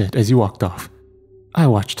 he said as he walked off. I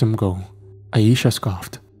watched him go. Aisha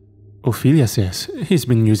scoffed. "Ophelia says he's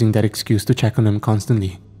been using that excuse to check on him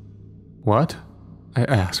constantly." "What?" I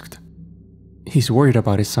asked. "He's worried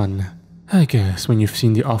about his son. I guess when you've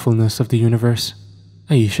seen the awfulness of the universe,"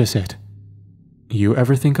 Aisha said. "You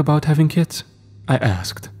ever think about having kids?" I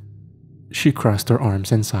asked. She crossed her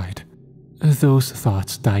arms and sighed. Those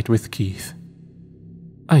thoughts died with Keith.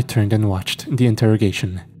 I turned and watched the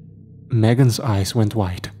interrogation. Megan's eyes went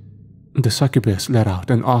wide. The succubus let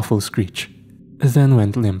out an awful screech, then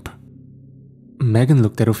went limp. Megan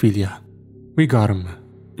looked at Ophelia. "We got him,"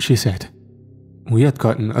 she said. We had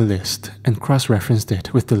gotten a list and cross-referenced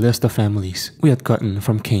it with the list of families we had gotten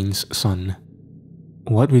from Cain's son.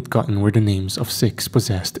 What we'd gotten were the names of 6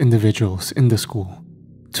 possessed individuals in the school.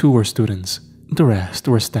 2 were students, the rest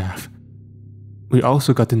were staff. We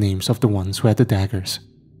also got the names of the ones who had the daggers.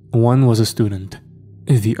 1 was a student.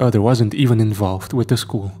 The other wasn't even involved with the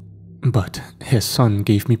school. But his son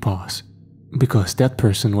gave me pause, because that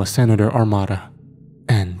person was Senator Armada,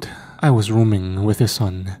 and I was rooming with his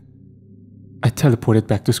son. I teleported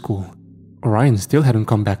back to school. Orion still hadn't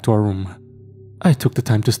come back to our room. I took the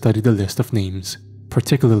time to study the list of names,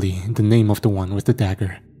 particularly the name of the one with the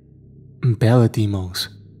dagger. Bella Demos.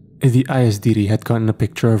 The ISDD had gotten a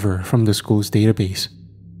picture of her from the school's database.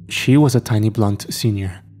 She was a tiny blunt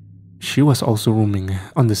senior. She was also rooming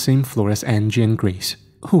on the same floor as Angie and Grace,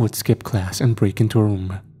 who would skip class and break into a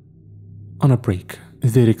room. On a break,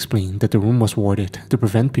 they'd explained that the room was warded to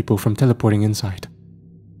prevent people from teleporting inside.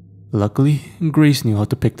 Luckily, Grace knew how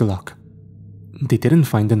to pick the lock. They didn't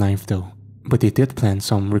find the knife though, but they did plant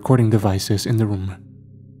some recording devices in the room.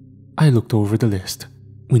 I looked over the list.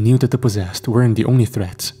 We knew that the possessed weren't the only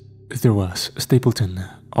threats. There was Stapleton,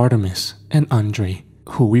 Artemis, and Andre,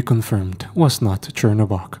 who we confirmed was not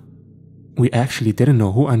Chernobog. We actually didn't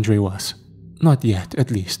know who Andre was. Not yet,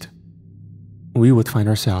 at least. We would find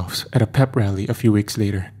ourselves at a pep rally a few weeks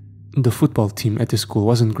later. The football team at the school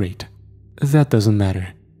wasn't great. That doesn't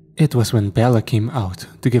matter. It was when Bella came out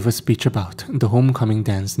to give a speech about the homecoming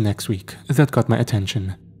dance next week that got my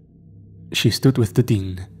attention. She stood with the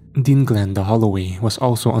dean. Dean Glenda Holloway was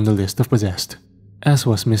also on the list of possessed, as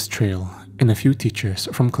was Miss Trail and a few teachers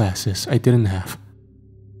from classes I didn't have.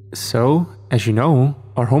 "So, as you know,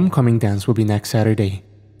 our homecoming dance will be next Saturday.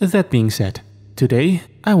 That being said, today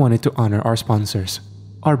I wanted to honor our sponsors.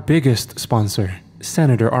 Our biggest sponsor,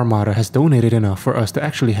 Senator Armada has donated enough for us to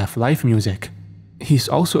actually have live music. He's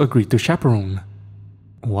also agreed to chaperone."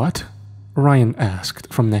 "What?" Ryan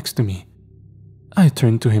asked from next to me. I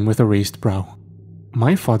turned to him with a raised brow.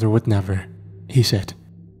 "My father would never," he said.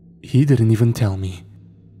 "He didn't even tell me."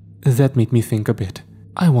 That made me think a bit.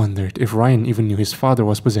 I wondered if Ryan even knew his father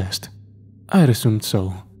was possessed. I'd assumed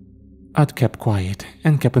so. I'd kept quiet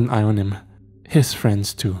and kept an eye on him. His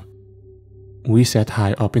friends too. We sat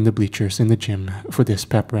high up in the bleachers in the gym for this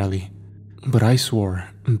pep rally. But I swore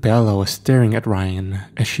Bella was staring at Ryan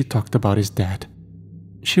as she talked about his dad.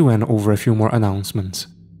 She went over a few more announcements.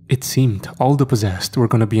 It seemed all the possessed were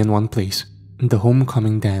gonna be in one place, the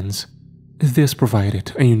homecoming dance. This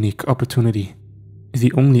provided a unique opportunity.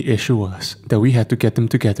 The only issue was that we had to get them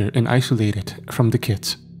together and isolated from the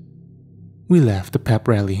kids. We left the pep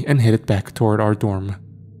rally and headed back toward our dorm.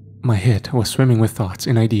 My head was swimming with thoughts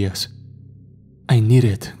and ideas. I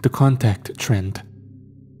needed to contact Trent.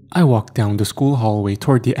 I walked down the school hallway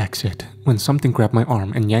toward the exit when something grabbed my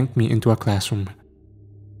arm and yanked me into a classroom.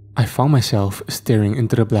 I found myself staring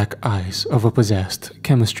into the black eyes of a possessed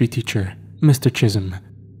chemistry teacher, Mr. Chisholm.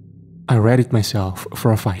 I readied myself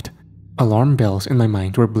for a fight. Alarm bells in my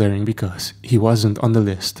mind were blaring because he wasn't on the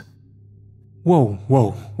list. "Whoa,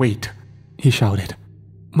 whoa, wait," he shouted.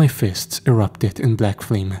 My fists erupted in black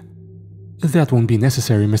flame. "That won't be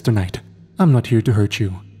necessary, Mr. Knight. I'm not here to hurt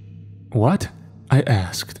you." "What?" I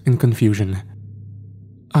asked in confusion.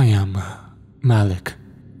 "I am Malik,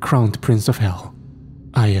 Crowned Prince of Hell.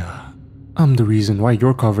 I'm the reason why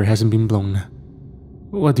your cover hasn't been blown."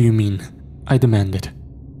 "What do you mean?" I demanded.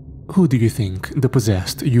 "Who do you think the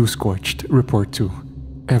possessed you scorched report to?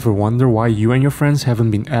 Ever wonder why you and your friends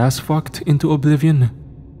haven't been ass-fucked into oblivion?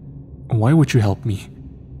 Why would you help me?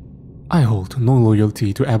 I hold no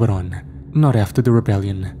loyalty to Abaddon, not after the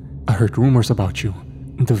rebellion. I heard rumors about you,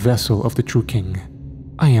 the vessel of the true king.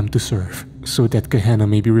 I am to serve, so that Gehenna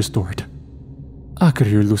may be restored." I could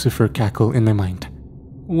hear Lucifer cackle in my mind.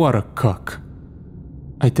 What a cuck.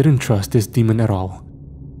 I didn't trust this demon at all.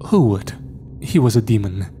 Who would? He was a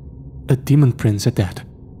demon prince at that.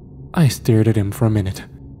 I stared at him for a minute.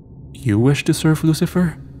 "You wish to serve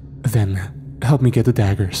Lucifer? Then help me get the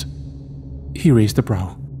daggers." He raised a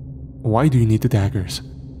brow. "Why do you need the daggers?"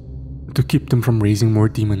 "To keep them from raising more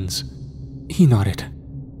demons." He nodded.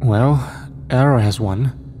 "Well, Ara has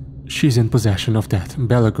one. She's in possession of that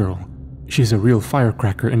Bella girl. She's a real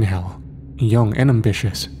firecracker in hell, young and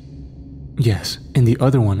ambitious." "Yes, and the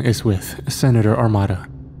other one is with Senator Armada.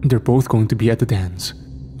 They're both going to be at the dance,"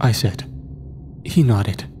 I said. He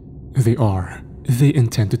nodded. "They are. They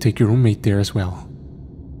intend to take your roommate there as well."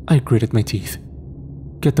 I gritted my teeth.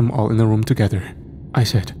 "Get them all in a room together," I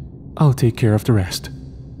said. "I'll take care of the rest."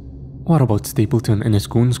 "What about Stapleton and his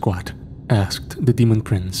goon squad?" asked the demon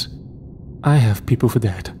prince. "I have people for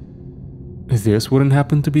that." "This wouldn't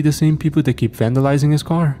happen to be the same people that keep vandalizing his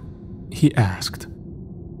car?" he asked.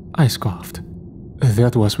 I scoffed.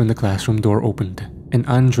 That was when the classroom door opened and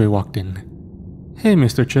Andre walked in. "Hey,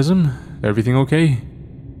 Mr. Chisholm, everything okay?"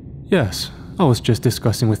 "Yes, I was just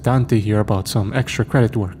discussing with Dante here about some extra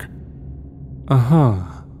credit work." "Uh-huh.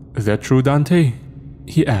 Is that true, Dante?"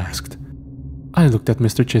 he asked. I looked at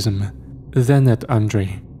Mr. Chisholm, then at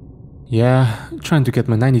Andre. "Yeah, trying to get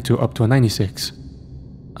my 92 up to a 96.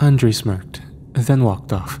 Andre smirked, then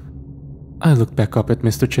walked off. I looked back up at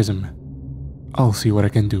Mr. Chisholm. "I'll see what I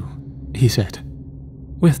can do," he said.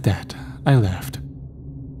 With that, I left.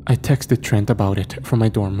 I texted Trent about it from my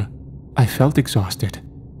dorm. I felt exhausted.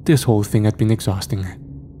 This whole thing had been exhausting.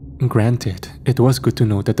 Granted, it was good to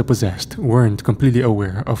know that the possessed weren't completely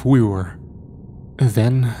aware of who we were.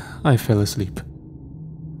 Then, I fell asleep.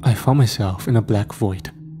 I found myself in a black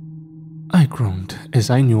void. I groaned as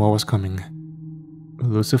I knew I was coming.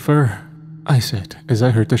 "Lucifer," I said as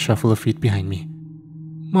I heard the shuffle of feet behind me.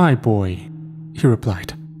 "My boy," he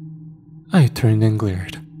replied. I turned and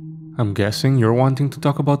glared. "I'm guessing you're wanting to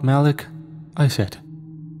talk about Malik?" I said.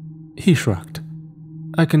 He shrugged.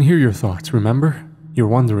 "I can hear your thoughts, remember? You're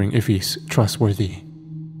wondering if he's trustworthy."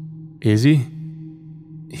 "Is he?"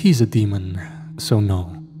 "He's a demon, so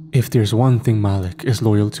no. If there's one thing Malik is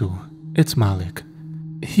loyal to, it's Malik.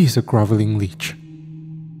 He's a groveling leech."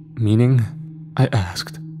 "Meaning?" I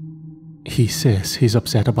asked. "He says he's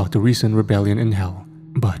upset about the recent rebellion in hell,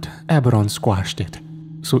 but Abaddon squashed it.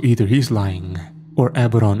 So either he's lying, or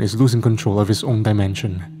Abaddon is losing control of his own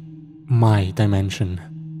dimension. My dimension."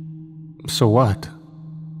 "So what?"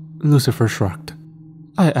 Lucifer shrugged.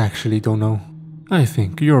 "I actually don't know. I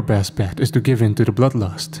think your best bet is to give in to the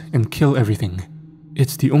bloodlust and kill everything.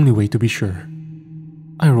 It's the only way to be sure."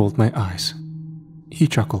 I rolled my eyes. He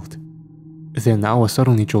chuckled. Then I was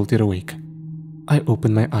suddenly jolted awake. I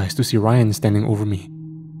opened my eyes to see Ryan standing over me.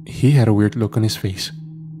 He had a weird look on his face.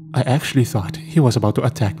 I actually thought he was about to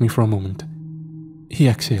attack me for a moment. He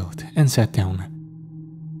exhaled and sat down.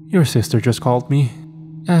 "Your sister just called me,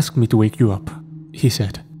 asked me to wake you up," he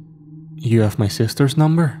said. "You have my sister's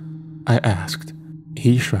number?" I asked.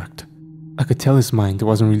 He shrugged. I could tell his mind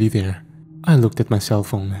wasn't really there. I looked at my cell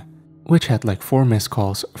phone, which had like 4 missed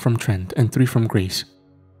calls from Trent and 3 from Grace.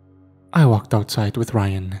 I walked outside with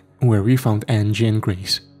Ryan, where we found Angie and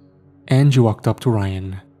Grace. Angie walked up to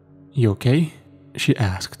Ryan. "You okay?" she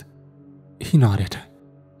asked. He nodded.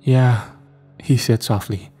 "Yeah," he said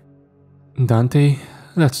softly. "Dante,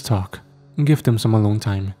 let's talk. Give them some alone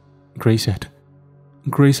time," Grace said.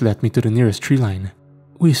 Grace led me to the nearest tree line.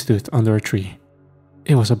 We stood under a tree.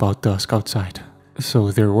 It was about dusk outside,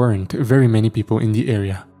 so there weren't very many people in the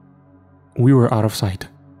area. We were out of sight.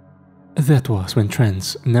 That was when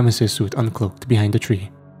Trent's nemesis suit uncloaked behind the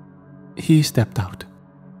tree. He stepped out.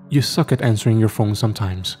 "You suck at answering your phone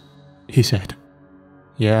sometimes," he said.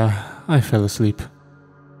 "Yeah, I fell asleep."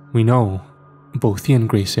 "We know," both he and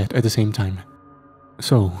Grace said at the same time.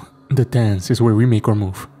 "So, the dance is where we make our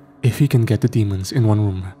move. If he can get the demons in one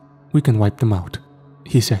room, we can wipe them out,"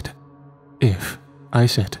 he said. "If," I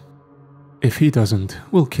said. "If he doesn't,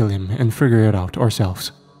 we'll kill him and figure it out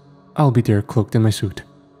ourselves. I'll be there cloaked in my suit.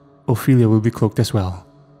 Ophelia will be cloaked as well.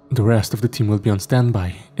 The rest of the team will be on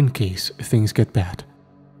standby in case things get bad."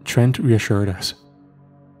 Trent reassured us.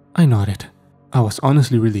 I nodded. I was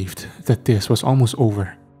honestly relieved that this was almost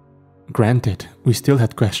over. Granted, we still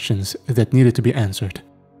had questions that needed to be answered.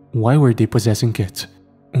 Why were they possessing kids?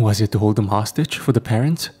 Was it to hold them hostage for the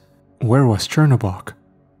parents? Where was Chernobog?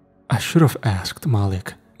 I should have asked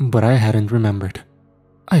Malik, but I hadn't remembered.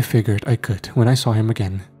 I figured I could when I saw him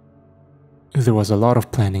again. There was a lot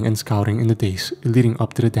of planning and scouting in the days leading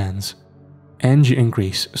up to the dance. Angie and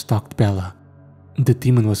Grace stalked Bella. The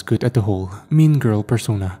demon was good at the whole mean girl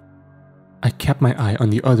persona. I kept my eye on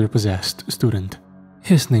the other possessed student.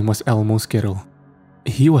 His name was Elmo Skittle.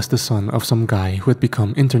 He was the son of some guy who had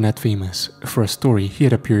become internet famous for a story he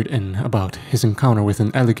had appeared in about his encounter with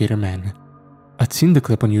an alligator man. I'd seen the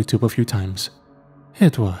clip on YouTube a few times.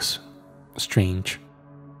 It was strange.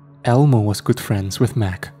 Elmo was good friends with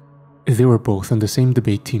Mac. They were both on the same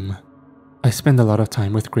debate team. I spent a lot of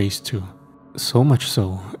time with Grace too. So much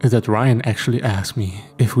so that Ryan actually asked me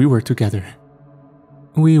if we were together.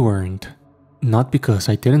 We weren't. Not because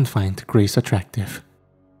I didn't find Grace attractive.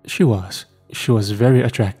 She was very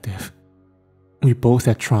attractive. We both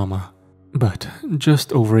had trauma, but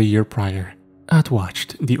just over a year prior, I'd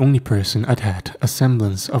watched the only person I'd had a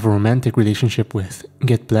semblance of a romantic relationship with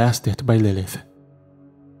get blasted by Lilith.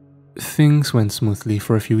 Things went smoothly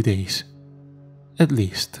for a few days. At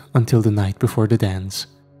least until the night before the dance.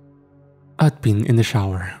 I'd been in the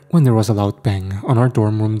shower when there was a loud bang on our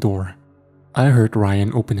dorm room door. I heard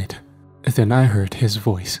Ryan open it. Then I heard his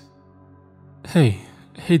voice. Hey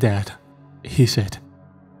Dad," he said.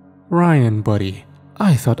 "Ryan, buddy,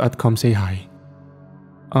 I thought I'd come say hi."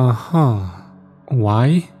 "Uh-huh.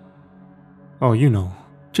 Why?" "Oh, you know,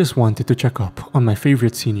 just wanted to check up on my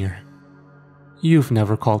favorite senior." "You've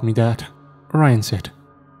never called me that," Ryan said.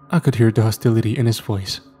 I could hear the hostility in his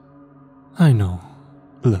voice. "I know.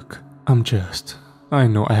 Look, I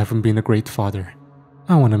know I haven't been a great father.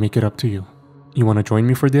 I want to make it up to you. You want to join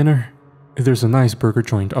me for dinner? There's a nice burger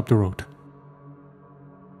joint up the road."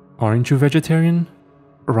 "Aren't you vegetarian?"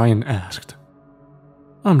 Ryan asked.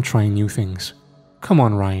 "I'm trying new things. Come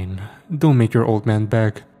on, Ryan, don't make your old man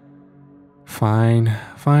beg." Fine,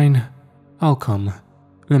 I'll come.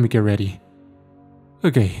 Let me get ready."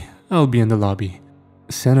 "Okay, I'll be in the lobby,"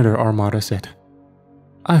 Senator Armada said.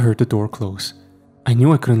 I heard the door close. I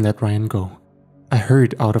knew I couldn't let Ryan go. I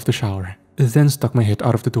hurried out of the shower, then stuck my head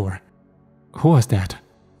out of the door. "Who was that?"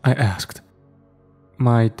 I asked.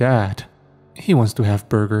 "My dad. He wants to have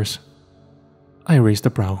burgers." I raised a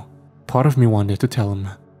brow. Part of me wanted to tell him,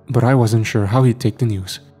 but I wasn't sure how he'd take the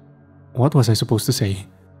news. What was I supposed to say?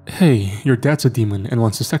 "Hey, your dad's a demon and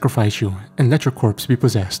wants to sacrifice you and let your corpse be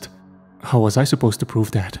possessed." How was I supposed to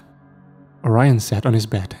prove that? Ryan sat on his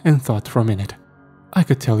bed and thought for a minute. I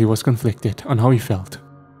could tell he was conflicted on how he felt.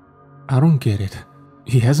 "I don't get it.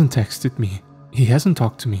 He hasn't texted me. He hasn't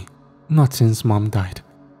talked to me. Not since Mom died.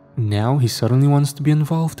 Now he suddenly wants to be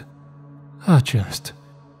involved?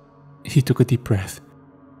 He took a deep breath.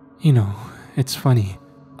 "You know, it's funny.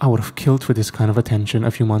 I would have killed for this kind of attention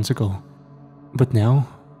a few months ago. But now,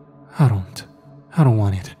 I don't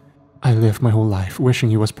want it. I lived my whole life wishing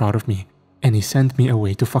he was proud of me, and he sent me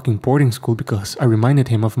away to fucking boarding school because I reminded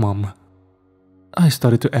him of Mom." I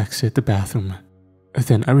started to exit the bathroom.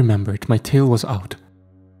 Then I remembered my tail was out.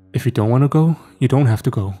 If you don't want to go, you don't have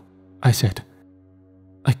to go, I said.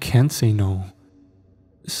 I can't say no.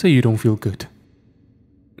 Say you don't feel good.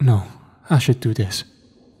 No, I should do this,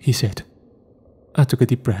 he said. I took a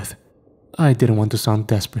deep breath. I didn't want to sound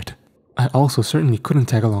desperate. I also certainly couldn't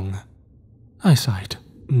tag along. I sighed,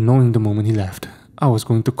 knowing the moment he left, I was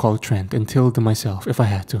going to call Trent and tell them myself if I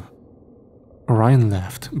had to. Ryan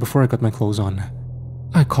left before I got my clothes on.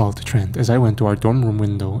 I called Trent as I went to our dorm room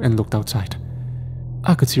window and looked outside.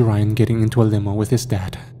 I could see Ryan getting into a limo with his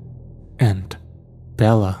dad. And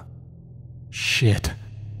Bella. Shit,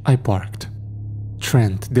 I barked.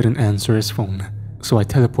 Trent didn't answer his phone, so I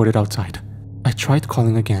teleported outside. I tried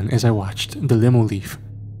calling again as I watched the limo leave.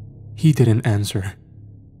 He didn't answer.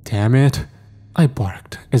 Damn it, I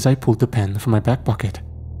barked as I pulled the pen from my back pocket.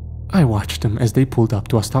 I watched them as they pulled up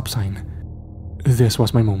to a stop sign. This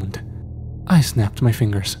was my moment. I snapped my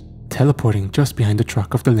fingers, teleporting just behind the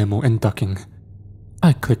truck of the limo and ducking.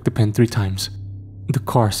 I clicked the pen 3 times. The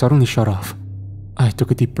car suddenly shut off. I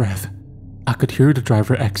took a deep breath. I could hear the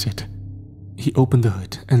driver exit. He opened the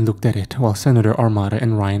hood and looked at it while Senator Armada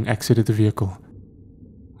and Ryan exited the vehicle.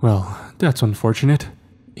 Well, that's unfortunate,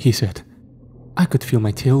 he said. I could feel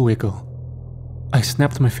my tail wiggle. I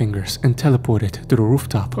snapped my fingers and teleported to the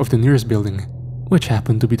rooftop of the nearest building, which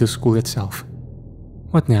happened to be the school itself.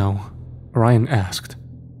 What now? Ryan asked.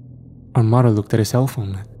 Armada looked at his cell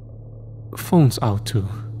phone. Phone's out too.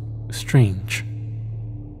 Strange.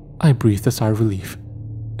 I breathed a sigh of relief.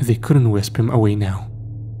 They couldn't wisp him away now.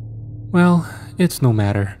 Well, it's no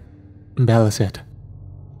matter, Bella said.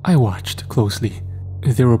 I watched closely.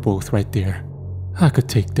 They were both right there. I could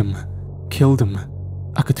take them, kill them.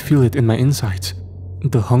 I could feel it in my insides,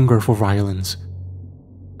 the hunger for violence.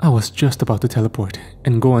 I was just about to teleport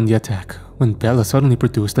and go on the attack when Bella suddenly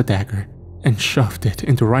produced a dagger and shoved it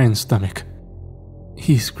into Ryan's stomach.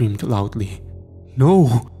 He screamed loudly.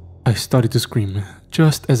 No! I started to scream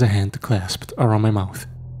just as a hand clasped around my mouth.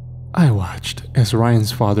 I watched as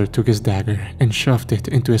Ryan's father took his dagger and shoved it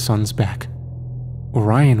into his son's back.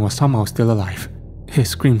 Ryan was somehow still alive, his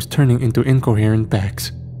screams turning into incoherent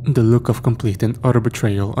begs, the look of complete and utter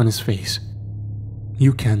betrayal on his face.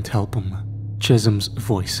 You can't help him, Chisholm's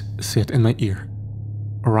voice said in my ear.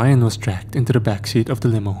 Ryan was dragged into the backseat of the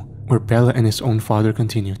limo, where Bella and his own father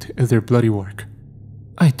continued their bloody work.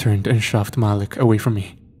 I turned and shoved Malik away from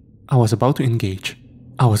me. I was about to engage.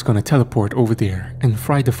 I was gonna teleport over there and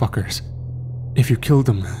fry the fuckers. If you killed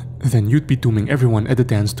them, then you'd be dooming everyone at the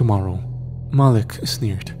dance tomorrow, Malik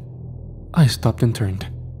sneered. I stopped and turned.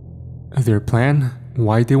 Their plan?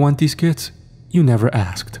 Why they want these kids? You never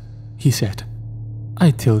asked, he said.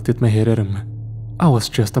 I tilted my head at him. I was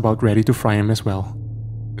just about ready to fry him as well.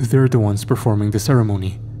 They're the ones performing the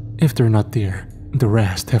ceremony. If they're not there, the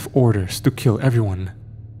rest have orders to kill everyone.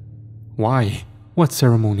 Why? What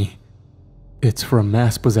ceremony? It's for a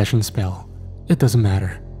mass possession spell. It doesn't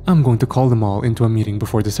matter. I'm going to call them all into a meeting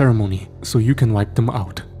before the ceremony, so you can wipe them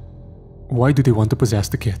out. Why do they want to possess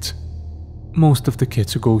the kids? Most of the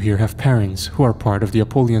kids who go here have parents who are part of the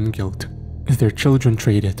Apollyon Guild. Their children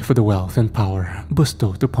trade it for the wealth and power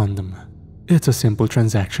bestowed upon them. It's a simple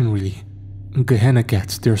transaction really. Gehenna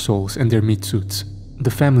gets their souls and their meat suits.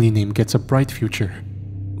 The family name gets a bright future.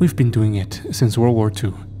 We've been doing it since World War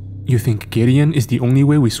II. You think Gideon is the only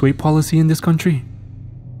way we sway policy in this country?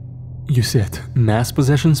 You said mass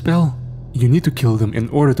possession spell? You need to kill them in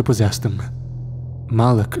order to possess them.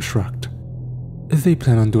 Malik shrugged. They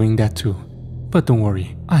plan on doing that too. But don't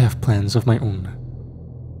worry, I have plans of my own.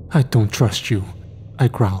 I don't trust you, I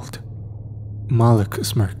growled. Malik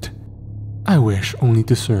smirked. I wish only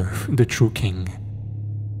to serve the true king.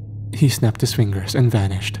 He snapped his fingers and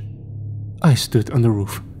vanished. I stood on the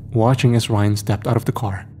roof, watching as Ryan stepped out of the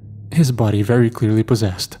car, his body very clearly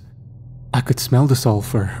possessed. I could smell the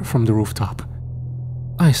sulfur from the rooftop.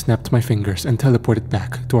 I snapped my fingers and teleported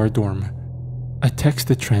back to our dorm. I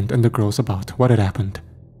texted Trent and the girls about what had happened.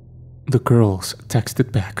 The girls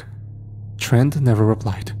texted back. Trent never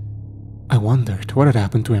replied. I wondered what had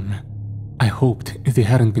happened to him. I hoped they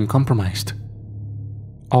hadn't been compromised.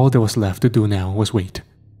 All there was left to do now was wait.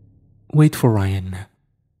 Wait for Ryan.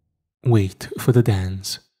 Wait for the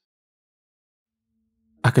dance.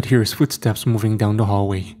 I could hear his footsteps moving down the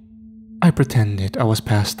hallway. I pretended I was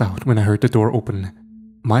passed out when I heard the door open.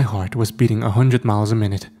 My heart was beating 100 miles a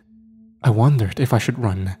minute. I wondered if I should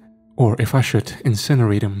run, or if I should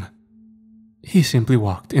incinerate him. He simply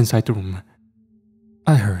walked inside the room.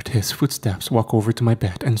 I heard his footsteps walk over to my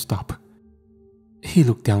bed and stop. He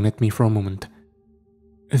looked down at me for a moment.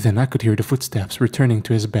 Then I could hear the footsteps returning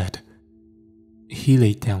to his bed. He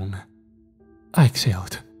laid down. I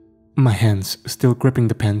exhaled, my hands still gripping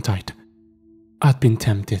the pen tight. I'd been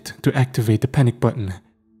tempted to activate the panic button,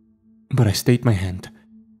 but I stayed my hand.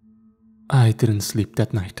 I didn't sleep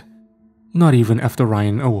that night, not even after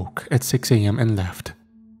Ryan awoke at 6 a.m. and left.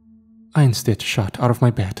 I instead shot out of my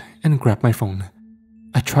bed and grabbed my phone.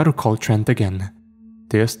 I tried to call Trent again.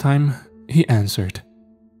 This time, he answered.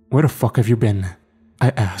 "Where the fuck have you been?" I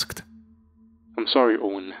asked. "I'm sorry,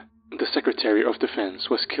 Owen. The Secretary of Defense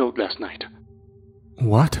was killed last night."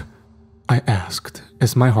 "What?" I asked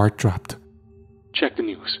as my heart dropped. "Check the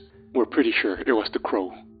news. We're pretty sure it was the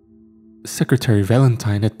Crow." Secretary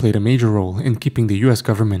Valentine had played a major role in keeping the US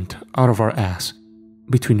government out of our ass.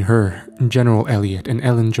 Between her, General Elliot, and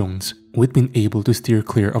Ellen Jones, we'd been able to steer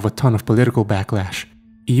clear of a ton of political backlash,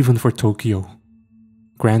 even for Tokyo.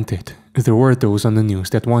 Granted, there were those on the news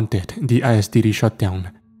that wanted the ISDD shut down.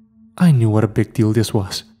 I knew what a big deal this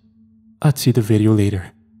was. I'd see the video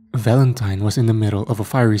later. Valentine was in the middle of a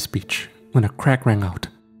fiery speech when a crack rang out.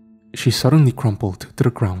 She suddenly crumpled to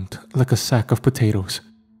the ground like a sack of potatoes.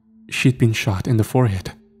 She'd been shot in the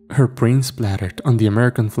forehead, her brain splattered on the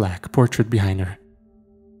American flag portrait behind her.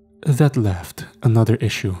 That left another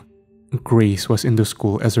issue. Grace was in the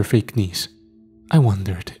school as her fake niece. I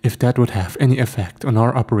wondered if that would have any effect on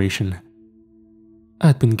our operation.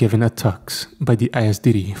 I'd been given a tux by the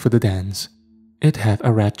ISDD for the dance. It had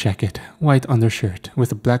a rat jacket, white undershirt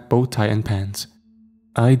with a black bow tie and pants.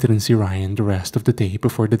 I didn't see Ryan the rest of the day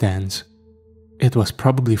before the dance. It was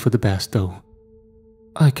probably for the best though.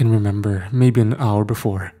 I can remember maybe an hour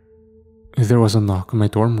before. There was a knock on my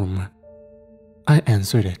dorm room. I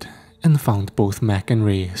answered it and found both Mac and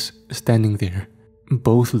Reyes standing there.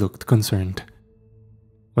 Both looked concerned.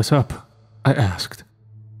 "What's up?" I asked.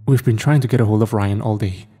 "We've been trying to get a hold of Ryan all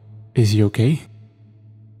day. Is he okay?"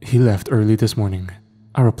 "He left early this morning,"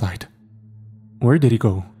 I replied. "Where did he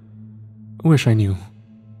go?" "Wish I knew."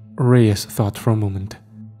 Reyes thought for a moment,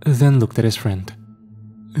 then looked at his friend.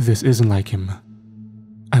 This isn't like him.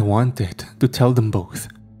 I wanted to tell them both.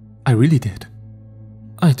 I really did.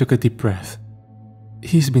 I took a deep breath.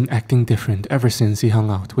 "He's been acting different ever since he hung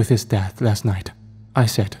out with his dad last night," I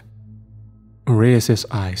said. Reyes'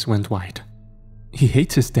 eyes went wide. "He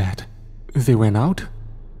hates his dad. They went out?"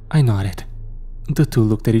 I nodded. The two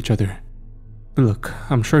looked at each other. "Look,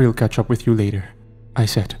 I'm sure he'll catch up with you later," I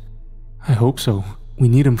said. "I hope so. We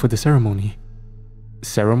need him for the ceremony."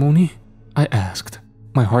 "Ceremony?" I asked,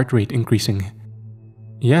 my heart rate increasing.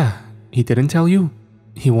 "Yeah, he didn't tell you?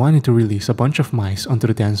 He wanted to release a bunch of mice onto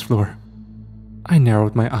the dance floor." I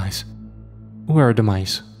narrowed my eyes. "Where are the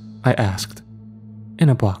mice?" I asked. "In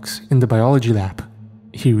a box in the biology lab."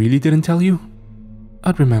 "He really didn't tell you?"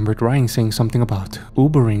 I'd remembered Ryan saying something about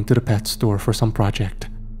Ubering to the pet store for some project.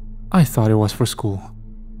 I thought it was for school.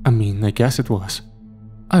 I guess it was.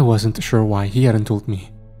 I wasn't sure why he hadn't told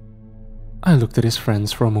me. I looked at his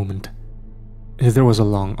friends for a moment. There was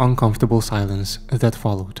a long, uncomfortable silence that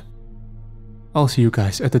followed. "I'll see you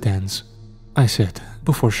guys at the dance," I said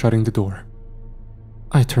before shutting the door.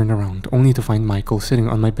 I turned around only to find Michael sitting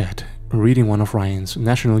on my bed, reading one of Ryan's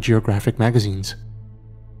National Geographic magazines.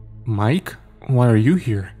 "Mike, why are you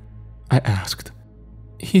here?" I asked.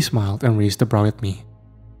 He smiled and raised a brow at me.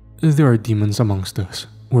 "There are demons amongst us.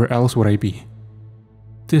 Where else would I be?"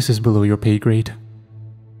 "This is below your pay grade."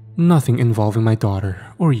 "Nothing involving my daughter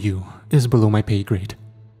or you is below my pay grade.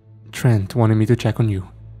 Trent wanted me to check on you.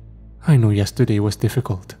 I know yesterday was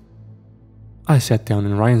difficult." I sat down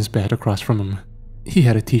in Ryan's bed across from him. He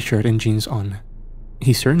had a t-shirt and jeans on.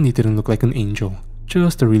 He certainly didn't look like an angel,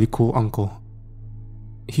 just a really cool uncle.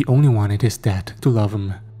 He only wanted his dad to love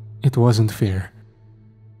him. It wasn't fair.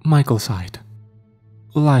 Michael sighed.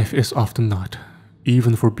 "Life is often not,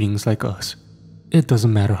 even for beings like us. It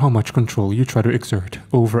doesn't matter how much control you try to exert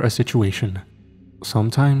over a situation.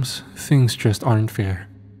 Sometimes things just aren't fair."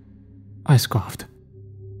 I scoffed.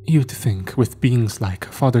 "You'd think with beings like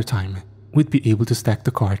Father Time, we'd be able to stack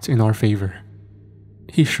the cards in our favor."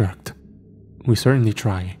 He shrugged. "We certainly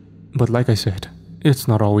try, but like I said, it's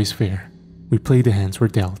not always fair. We play the hands we're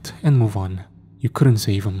dealt and move on. You couldn't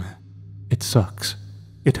save them. It sucks.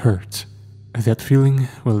 It hurts. That feeling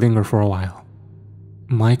will linger for a while."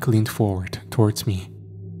 Mike leaned forward towards me.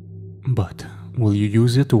 "But will you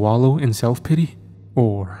use it to wallow in self-pity?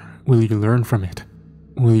 Or will you learn from it?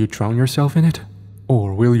 Will you drown yourself in it?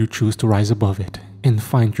 Or will you choose to rise above it and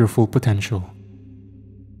find your full potential?"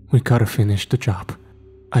 "We gotta finish the job,"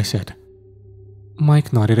 I said.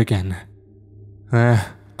 Mike nodded again.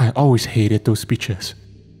 I always hated those speeches."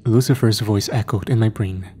 Lucifer's voice echoed in my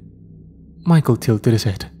brain. Michael tilted his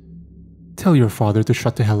head. "Tell your father to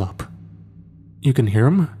shut the hell up." "You can hear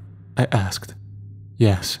him?" I asked.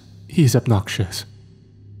 "Yes, he's obnoxious."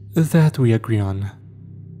 "That we agree on."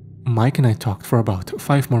 Mike and I talked for about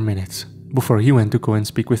 5 more minutes before he went to go and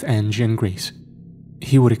speak with Angie and Grace.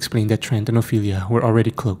 He would explain that Trent and Ophelia were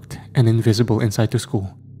already cloaked and invisible inside the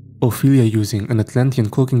school, Ophelia using an Atlantean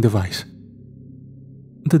cloaking device.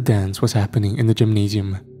 The dance was happening in the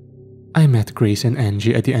gymnasium. I met Grace and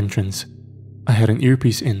Angie at the entrance. I had an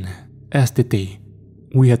earpiece in, as did they.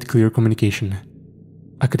 We had clear communication.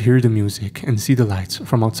 I could hear the music and see the lights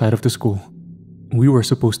from outside of the school. We were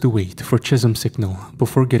supposed to wait for Chisholm's signal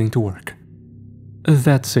before getting to work.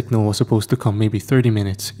 That signal was supposed to come maybe 30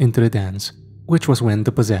 minutes into the dance, which was when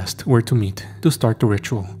the possessed were to meet to start the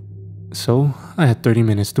ritual. So I had 30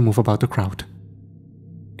 minutes to move about the crowd.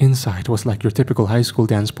 Inside was like your typical high school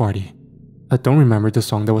dance party. I don't remember the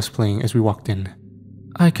song that was playing as we walked in.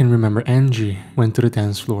 I can remember Angie went to the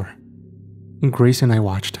dance floor. Grace and I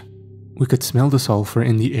watched. We could smell the sulfur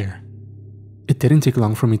in the air. It didn't take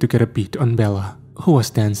long for me to get a beat on Bella, who was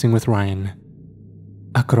dancing with Ryan.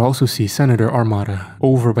 I could also see Senator Armada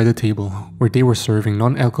over by the table where they were serving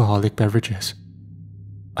non-alcoholic beverages.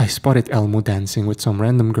 I spotted Elmo dancing with some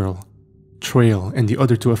random girl. Trail and the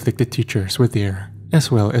other 2 afflicted teachers were there,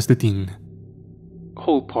 as well as the dean.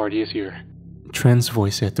 Whole party is here, Trent's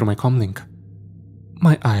voice said through my comlink.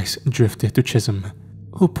 My eyes drifted to Chisholm,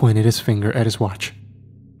 who pointed his finger at his watch.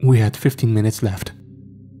 We had 15 minutes left.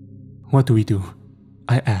 What do we do?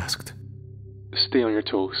 I asked. Stay on your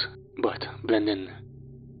toes, but blend in.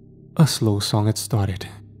 A slow song had started,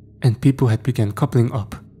 and people had begun coupling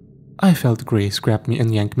up. I felt Grace grab me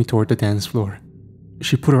and yank me toward the dance floor.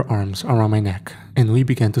 She put her arms around my neck, and we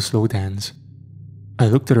began to slow dance. I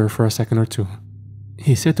looked at her for a second or two.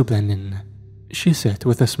 He said to blend in. She said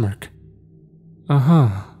with a smirk. Uh-huh,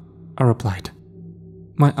 I replied.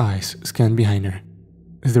 My eyes scanned behind her.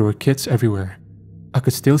 There were kids everywhere. I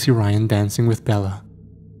could still see Ryan dancing with Bella.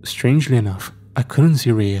 Strangely enough, I couldn't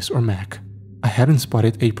see Reyes or Mac. I hadn't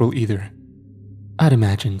spotted April either. I'd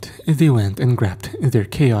imagined they went and grabbed their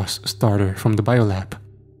chaos starter from the biolab.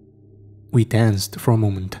 We danced for a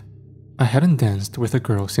moment. I hadn't danced with a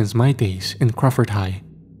girl since my days in Crawford High.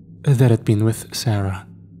 That had been with Sarah.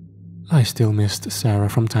 I still missed Sarah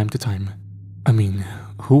from time to time. I mean,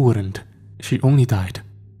 who wouldn't? She only died.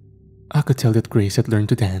 I could tell that Grace had learned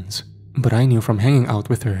to dance, but I knew from hanging out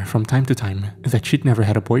with her from time to time that she'd never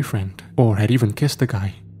had a boyfriend or had even kissed a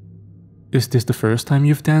guy. Is this the first time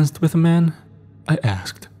you've danced with a man? I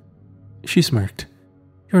asked. She smirked.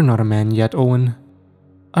 You're not a man yet, Owen.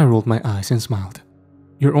 I rolled my eyes and smiled.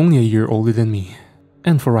 You're only a year older than me,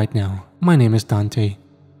 and for right now, my name is Dante.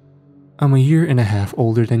 I'm a year and a half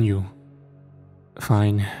older than you.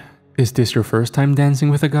 Fine. Is this your first time dancing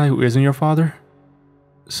with a guy who isn't your father?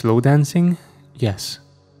 Slow dancing? Yes.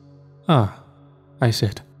 Ah, I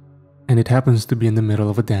said. And it happens to be in the middle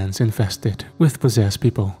of a dance infested with possessed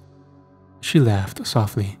people. She laughed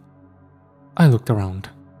softly. I looked around.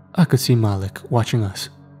 I could see Malik watching us.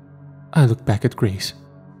 I looked back at Grace.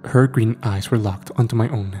 Her green eyes were locked onto my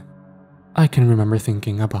own. I can remember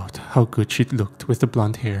thinking about how good she'd looked with the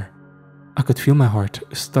blonde hair. I could feel my heart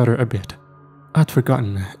stutter a bit. I'd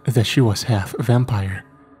forgotten that she was half vampire.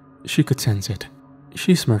 She could sense it.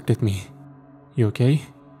 She smirked at me. You okay?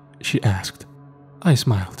 She asked. I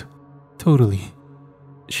smiled. Totally.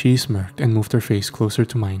 She smirked and moved her face closer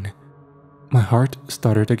to mine. My heart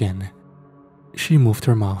stuttered again. She moved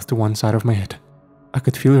her mouth to one side of my head. I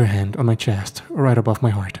could feel her hand on my chest, right above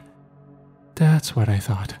my heart. That's what I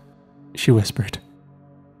thought, she whispered.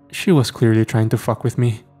 She was clearly trying to fuck with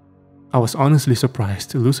me. I was honestly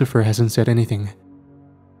surprised Lucifer hasn't said anything.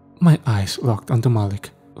 My eyes locked onto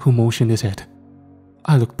Malik, who motioned his head.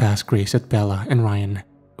 I looked past Grace at Bella and Ryan,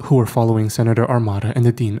 who were following Senator Armada and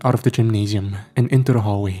the Dean out of the gymnasium and into the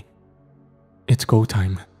hallway. It's go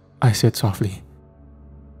time, I said softly.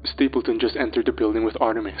 Stapleton just entered the building with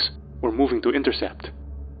Artemis. We're moving to intercept.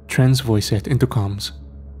 Trent's voice said into comms.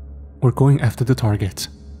 We're going after the targets.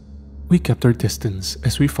 We kept our distance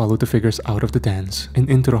as we followed the figures out of the dance and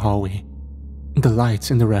into the hallway. The lights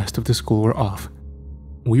in the rest of the school were off.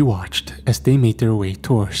 We watched as they made their way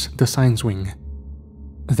towards the science wing.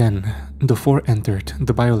 Then, the 4 entered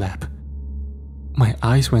the biolab. My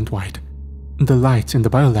eyes went wide. The lights in the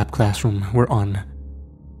biolab classroom were on.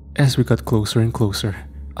 As we got closer and closer,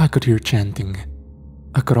 I could hear chanting.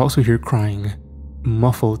 I could also hear crying,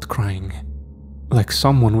 muffled crying, like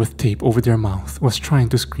someone with tape over their mouth was trying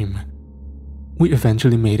to scream. We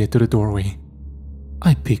eventually made it to the doorway.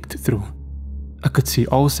 I peeked through. I could see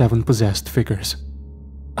all 7 possessed figures.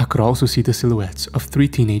 I could also see the silhouettes of 3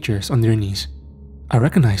 teenagers on their knees. I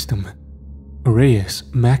recognized them. Reyes,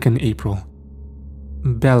 Mac, and April.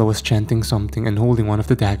 Bella was chanting something and holding one of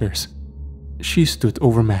the daggers. She stood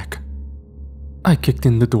over Mac. I kicked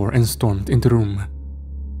in the door and stormed into the room.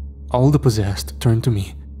 All the possessed turned to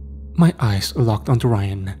me. My eyes locked onto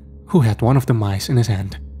Ryan, who had one of the mice in his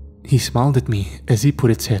hand. He smiled at me as he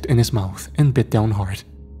put its head in his mouth and bit down hard.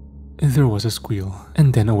 There was a squeal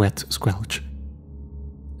and then a wet squelch.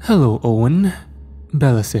 "Hello, Owen,"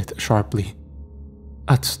 Bella said sharply.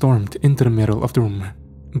 I stormed into the middle of the room,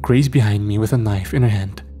 Grace behind me with a knife in her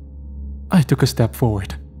hand. I took a step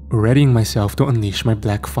forward, readying myself to unleash my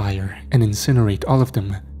black fire and incinerate all of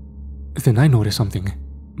them. Then I noticed something.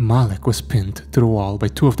 Malak was pinned to the wall by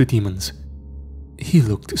two of the demons. He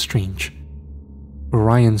looked strange.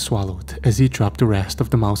 Ryan swallowed as he dropped the rest of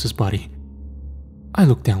the mouse's body. I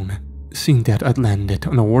looked down, seeing that I'd landed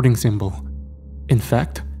on a warding symbol. In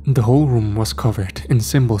fact, the whole room was covered in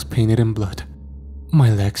symbols painted in blood. My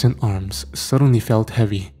legs and arms suddenly felt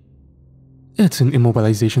heavy. It's an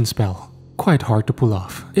immobilization spell, quite hard to pull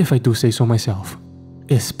off, if I do say so myself.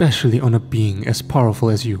 Especially on a being as powerful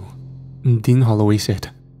as you, Dean Holloway said.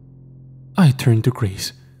 I turned to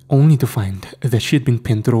Grace, only to find that she had been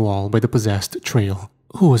pinned to the wall by the possessed Trail,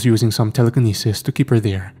 who was using some telekinesis to keep her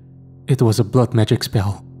there. It was a blood magic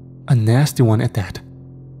spell, a nasty one at that.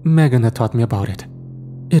 Megan had taught me about it.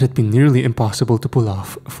 It had been nearly impossible to pull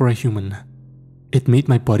off for a human. It made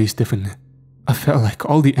my body stiffen. I felt like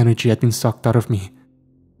all the energy had been sucked out of me.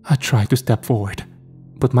 I tried to step forward,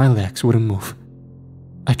 but my legs wouldn't move.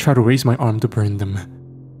 I tried to raise my arm to burn them,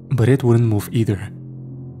 but it wouldn't move either.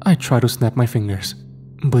 I tried to snap my fingers,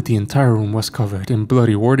 but the entire room was covered in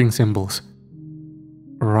bloody warding symbols.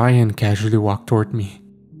 Ryan casually walked toward me.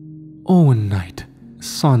 "Owen Knight,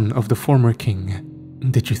 son of the former king,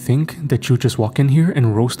 did you think that you'd just walk in here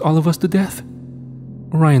and roast all of us to death?"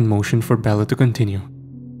 Ryan motioned for Bella to continue.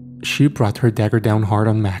 She brought her dagger down hard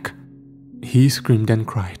on Mac. He screamed and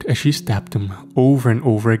cried as she stabbed him over and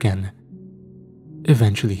over again.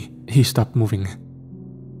 Eventually, he stopped moving.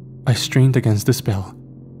 I strained against the spell,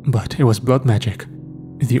 but it was blood magic.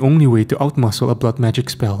 The only way to outmuscle a blood magic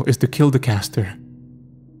spell is to kill the caster.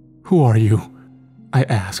 "Who are you?" I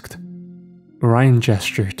asked. Ryan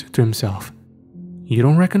gestured to himself. "You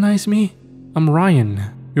don't recognize me? I'm Ryan,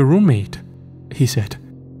 your roommate," he said.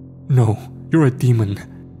 "No, you're a demon,"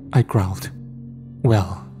 I growled.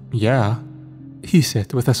 "Well, yeah," he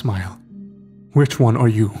said with a smile. "Which one are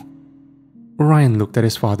you?" Ryan looked at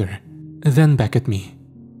his father, then back at me.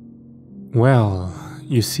 "Well,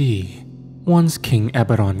 you see, once King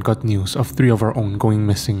Abaddon got news of 3 of our own going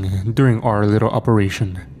missing during our little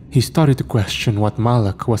operation, he started to question what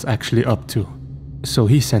Malak was actually up to. So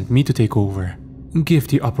he sent me to take over, give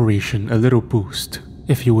the operation a little boost,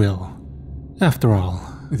 if you will. After all,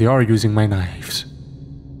 they are using my knives."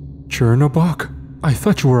 "Chernobog? I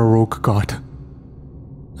thought you were a rogue god."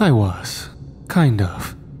 "I was, kind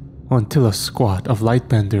of, until a squad of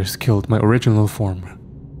lightbenders killed my original form."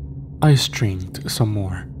 I strained some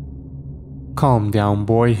more. "Calm down,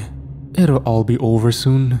 boy. It'll all be over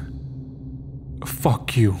soon."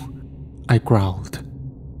 "Fuck you," I growled.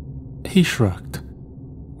 He shrugged.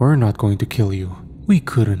 "We're not going to kill you. We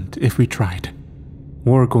couldn't if we tried.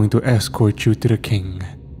 We're going to escort you to the king."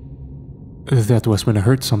 That was when I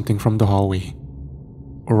heard something from the hallway.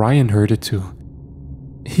 Ryan heard it too.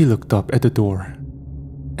 He looked up at the door,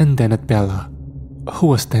 and then at Bella, who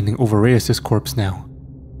was standing over Reyes' corpse now.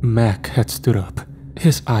 Mac had stood up,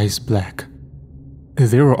 his eyes black.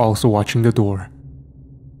 They were also watching the door.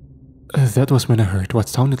 That was when I heard what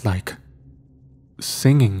sounded like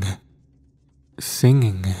singing.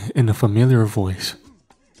 Singing in a familiar voice.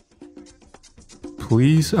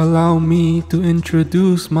 "Please allow me to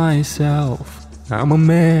introduce myself. I'm a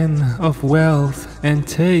man of wealth and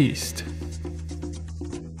taste.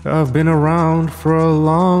 I've been around for a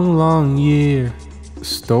long, long year.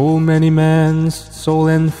 Stole many men's soul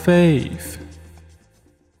and faith."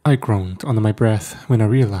 I groaned under my breath when I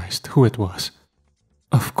realized who it was.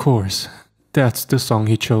 Of course, that's the song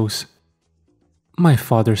he chose. My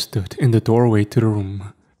father stood in the doorway to the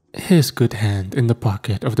room, his good hand in the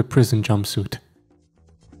pocket of the prison jumpsuit.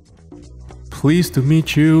 "Pleased to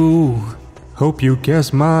meet you. Hope you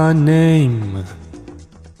guess my name."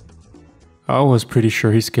 I was pretty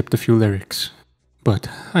sure he skipped a few lyrics, but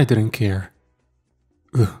I didn't care.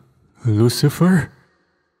 "Lucifer?"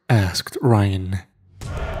 asked Ryan.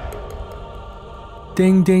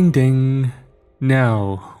 Ding ding ding.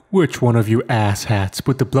 Now, which one of you asshats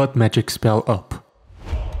put the blood magic spell up?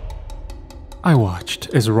 I watched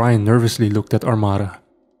as Ryan nervously looked at Armada.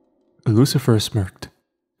 Lucifer smirked,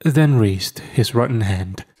 then raised his rotten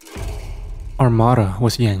hand. Armada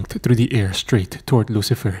was yanked through the air straight toward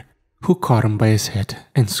Lucifer, who caught him by his head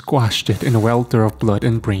and squashed it in a welter of blood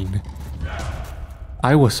and brain.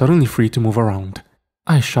 I was suddenly free to move around.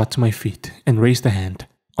 I shot to my feet and raised a hand,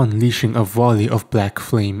 unleashing a volley of black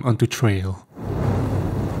flame onto trail.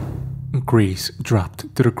 Grace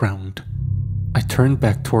dropped to the ground. I turned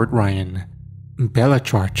back toward Ryan. Bella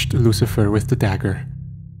charged Lucifer with the dagger.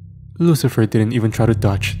 Lucifer didn't even try to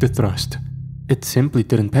dodge the thrust. It simply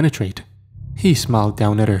didn't penetrate. He smiled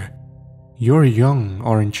down at her. "You're young,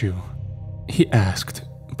 aren't you?" he asked,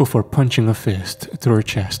 before punching a fist through her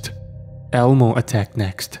chest. Elmo attacked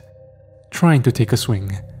next, trying to take a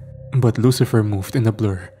swing, but Lucifer moved in a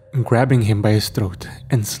blur, grabbing him by his throat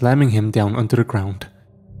and slamming him down onto the ground.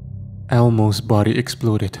 Elmo's body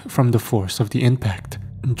exploded from the force of the impact,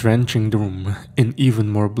 drenching the room in even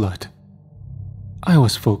more blood. I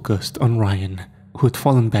was focused on Ryan, who had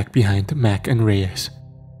fallen back behind Mac and Reyes.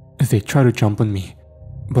 They tried to jump on me,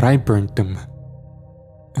 but I burned them.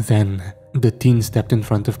 Then, the teen stepped in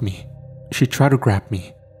front of me. She tried to grab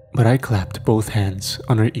me, but I clapped both hands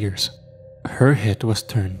on her ears. Her head was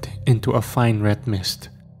turned into a fine red mist.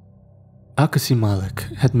 Akasi Malik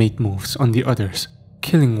had made moves on the others,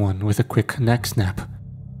 killing one with a quick neck snap.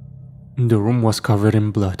 The room was covered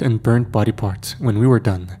in blood and burnt body parts when we were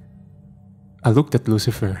done. I looked at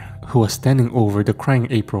Lucifer, who was standing over the crying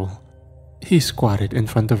April. He squatted in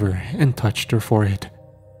front of her and touched her forehead.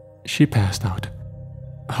 She passed out.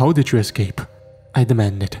 "How did you escape?" I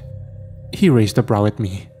demanded. He raised a brow at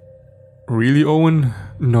me. "Really, Owen?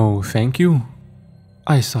 No, thank you."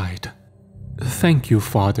 I sighed. "Thank you,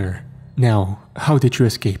 Father. Now, how did you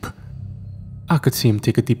escape?" I could see him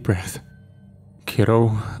take a deep breath.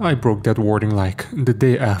 "Kiddo, I broke that warding like the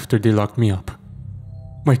day after they locked me up."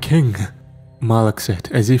 "My king," Malik said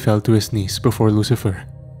as he fell to his knees before Lucifer.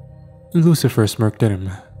 Lucifer smirked at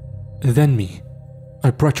him. "Then me.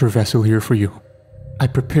 I brought your vessel here for you. I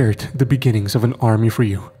prepared the beginnings of an army for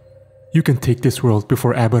you. You can take this world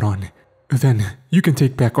before Abaddon. Then you can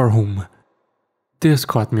take back our home." This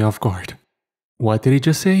caught me off guard. "What did he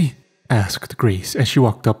just say?" asked Grace as she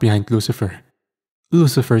walked up behind Lucifer.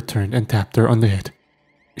 Lucifer turned and tapped her on the head.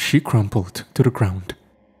 She crumpled to the ground.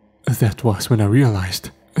 That was when I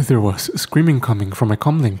realized there was screaming coming from my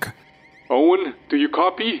comlink. "Owen, do you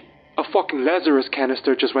copy? A fucking Lazarus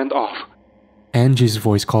canister just went off." Angie's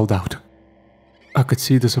voice called out. I could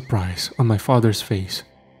see the surprise on my father's face,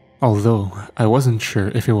 although I wasn't sure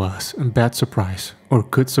if it was a bad surprise or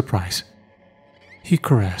good surprise. He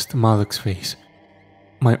caressed Malik's face.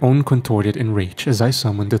 My own contorted in rage as I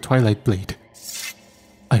summoned the Twilight Blade.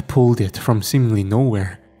 I pulled it from seemingly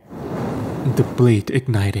nowhere. The blade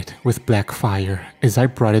ignited with black fire as I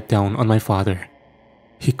brought it down on my father.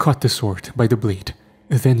 He caught the sword by the blade,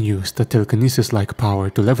 then used the telekinesis-like power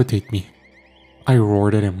to levitate me. I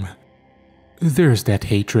roared at him. "There's that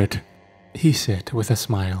hatred," he said with a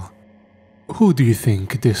smile. "Who do you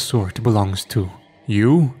think this sword belongs to?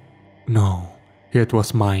 You? No, it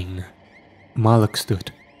was mine." Malik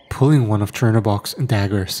stood, pulling one of Chernobog's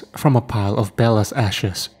daggers from a pile of Bella's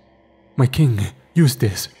ashes. "My king, use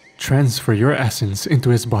this. Transfer your essence into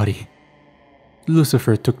his body."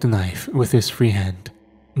 Lucifer took the knife with his free hand,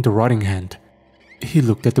 the rotting hand. He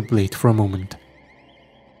looked at the blade for a moment.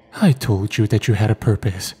 "I told you that you had a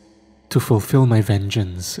purpose, to fulfill my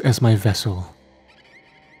vengeance as my vessel."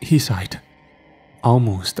 He sighed,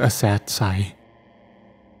 almost a sad sigh.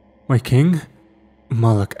 "My king?"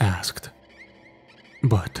 Malik asked.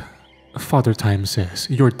 "But Father Time says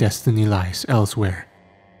your destiny lies elsewhere,"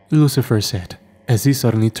 Lucifer said as he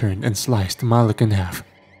suddenly turned and sliced Malik in half.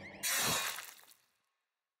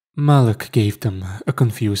 Malik gave them a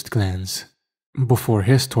confused glance before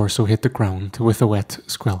his torso hit the ground with a wet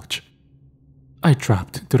squelch. I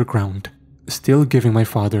dropped to the ground, still giving my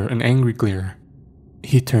father an angry glare.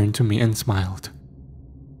 He turned to me and smiled.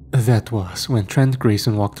 That was when Trent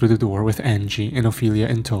Grayson walked through the door with Angie and Ophelia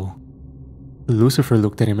in tow. Lucifer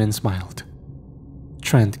looked at him and smiled.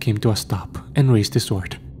 Trent came to a stop and raised his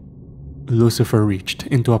sword. Lucifer reached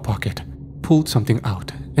into a pocket, pulled something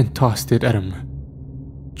out, and tossed it at him.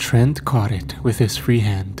 Trent caught it with his free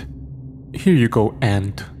hand. "Here you go,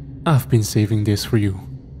 Ant. I've been saving this for you."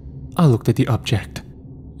 I looked at the object.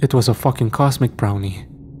 It was a fucking cosmic brownie.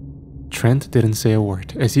 Trent didn't say a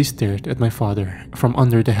word as he stared at my father from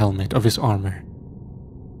under the helmet of his armor.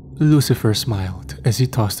 Lucifer smiled as he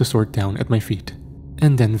tossed the sword down at my feet,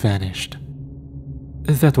 and then vanished.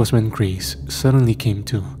 That was when Grace suddenly came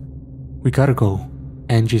to. "We gotta go,"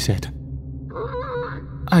 Angie said.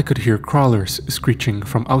 I could hear crawlers screeching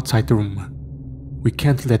from outside the room. "We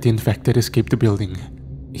can't let the infected escape the building,"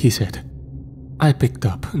 he said. I picked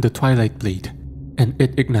up the Twilight Blade, and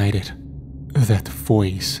it ignited. That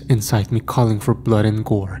voice inside me calling for blood and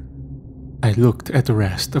gore. I looked at the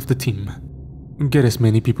rest of the team. get as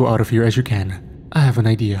many people out of here as you can. I have an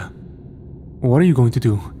idea." "What are you going to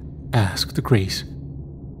do?" asked Grace.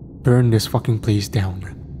 "Burn this fucking place down."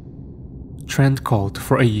 Trent called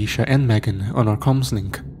for Aisha and Megan on our comms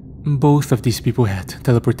link. Both of these people had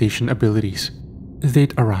teleportation abilities.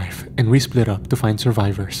 They'd arrive and we split up to find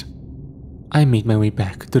survivors. I made my way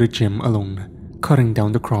back to the gym alone, cutting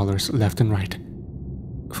down the crawlers left and right.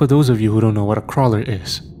 For those of you who don't know what a crawler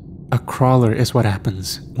is what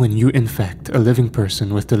happens when you infect a living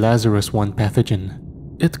person with the Lazarus 1 pathogen.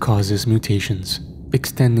 It causes mutations,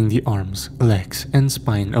 extending the arms, legs, and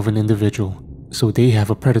spine of an individual, so they have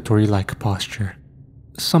a predatory-like posture.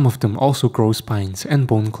 Some of them also grow spines and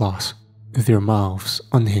bone claws. Their mouths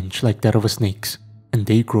unhinge like that of a snake's, and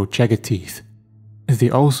they grow jagged teeth. They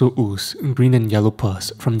also ooze green and yellow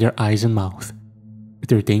pus from their eyes and mouth.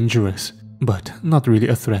 They're dangerous, but not really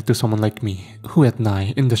a threat to someone like me who had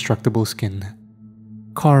nigh indestructible skin.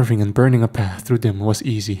 Carving and burning a path through them was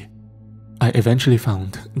easy. I eventually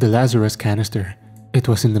found the Lazarus canister. It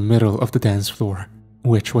was in the middle of the dance floor,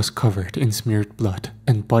 which was covered in smeared blood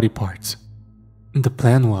and body parts. The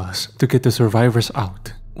plan was to get the survivors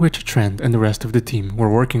out, which Trent and the rest of the team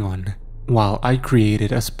were working on, while I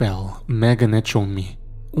created a spell Megan had shown me,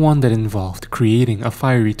 one that involved creating a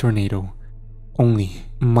fiery tornado. Only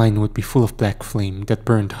mine would be full of black flame that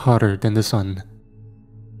burned hotter than the sun.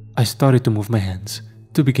 I started to move my hands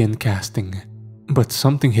to begin casting, but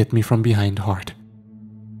something hit me from behind hard.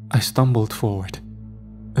 I stumbled forward.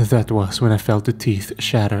 That was when I felt the teeth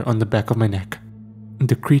shatter on the back of my neck.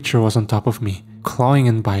 The creature was on top of me, clawing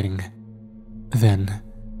and biting. Then,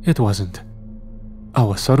 it wasn't. I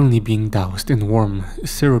was suddenly being doused in warm,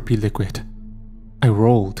 syrupy liquid. I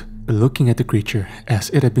rolled, looking at the creature as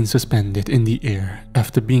it had been suspended in the air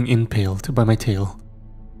after being impaled by my tail.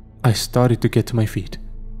 I started to get to my feet.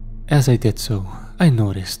 As I did so, I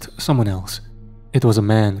noticed someone else. It was a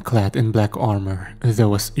man clad in black armor that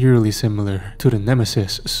was eerily similar to the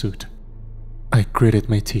Nemesis suit. I gritted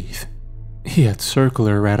my teeth. He had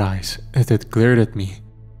circular red eyes that glared at me.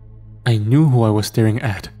 I knew who I was staring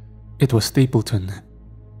at. It was Stapleton.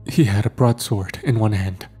 He had a broadsword in one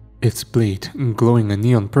hand, its blade glowing a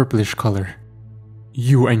neon purplish color.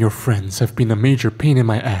 "You and your friends have been a major pain in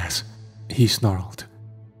my ass," he snarled.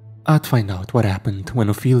 I'd find out what happened when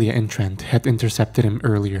Ophelia and Trent had intercepted him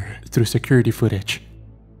earlier through security footage.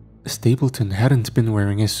 Stapleton hadn't been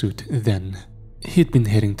wearing his suit then. He'd been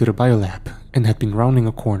heading to the biolab and had been rounding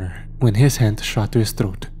a corner when his hand shot to his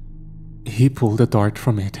throat. He pulled a dart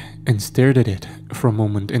from it and stared at it for a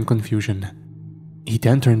moment in confusion. He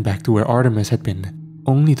then turned back to where Artemis had been,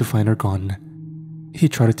 only to find her gone. He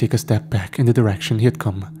tried to take a step back in the direction he had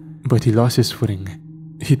come, but he lost his footing.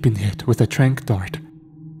 He'd been hit with a tranq dart.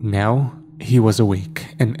 Now, he was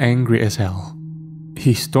awake and angry as hell.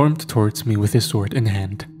 He stormed towards me with his sword in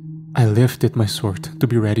hand. I lifted my sword to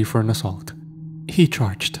be ready for an assault. He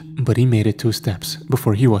charged, but he made it 2 steps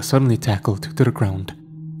before he was suddenly tackled to the ground.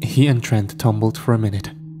 He and Trent tumbled for a minute,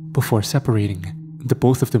 before separating, the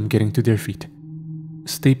both of them getting to their feet.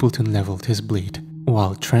 Stapleton leveled his blade,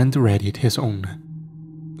 while Trent readied his own.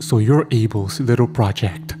 "So you're Abel's little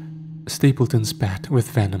project," Stapleton spat with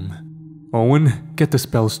venom. "Owen, get the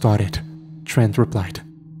spell started," Trent replied.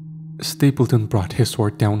 Stapleton brought his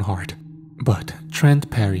sword down hard, but Trent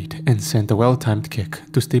parried and sent a well-timed kick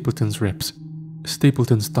to Stapleton's ribs.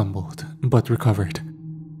 Stapleton stumbled, but recovered.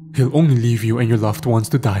 "He'll only leave you and your loved ones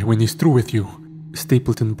to die when he's through with you,"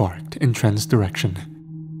 Stapleton barked in Trent's direction.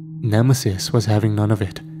 Nemesis was having none of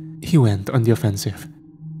it. He went on the offensive.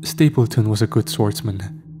 Stapleton was a good swordsman,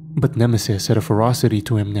 but Nemesis had a ferocity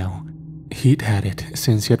to him now. He'd had it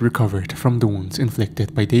since he had recovered from the wounds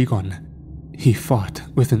inflicted by Dagon. He fought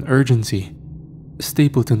with an urgency.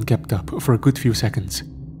 Stapleton kept up for a good few seconds,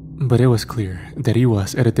 but it was clear that he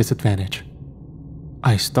was at a disadvantage.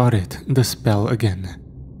 I started the spell again,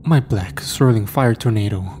 my black swirling fire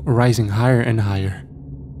tornado rising higher and higher.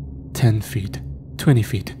 10 feet, 20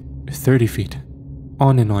 feet, 30 feet.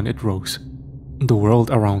 On and on it rose. The world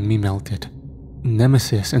around me melted.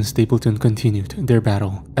 Nemesis and Stapleton continued their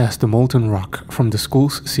battle as the molten rock from the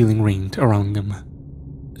school's ceiling rained around them.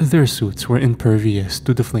 Their suits were impervious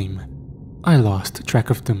to the flame. I lost track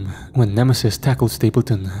of them when Nemesis tackled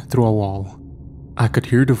Stapleton through a wall. I could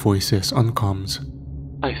hear the voices on comms.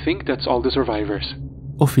 "I think that's all the survivors,"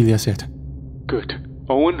 Ophelia said. "Good.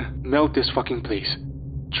 Owen, melt this fucking place.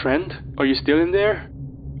 Trent, are you still in there?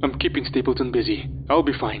 I'm keeping Stapleton busy. I'll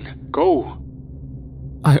be fine. Go!"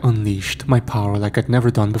 I unleashed my power like I'd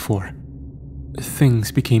never done before.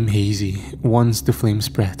 Things became hazy once the flame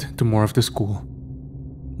spread to more of the school.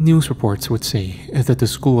 News reports would say that the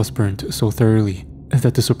school was burnt so thoroughly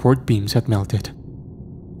that the support beams had melted.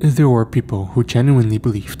 There were people who genuinely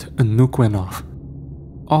believed a nuke went off.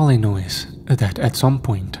 All I know is that at some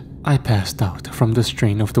point, I passed out from the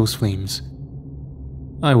strain of those flames.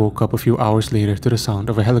 I woke up a few hours later to the sound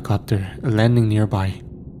of a helicopter landing nearby.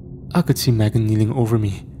 I could see Megan kneeling over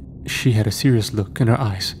me. She had a serious look in her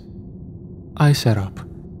eyes. I sat up.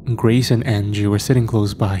 Grace and Angie were sitting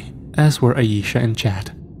close by, as were Aisha and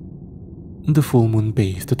Chad. The full moon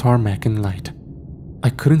bathed the tarmac in light. I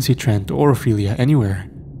couldn't see Trent or Ophelia anywhere.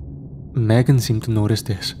 Megan seemed to notice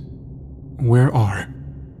this. "Where are?"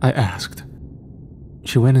 I asked.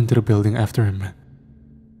 She went into the building after him.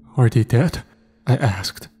 "Are they dead?" I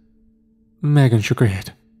asked. Megan shook her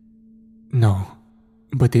head. "No,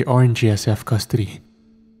 but they are in GSF custody."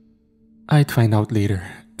 I'd find out later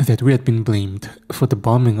that we had been blamed for the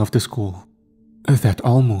bombing of the school. That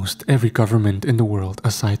almost every government in the world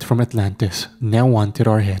aside from Atlantis now wanted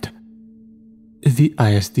our head. The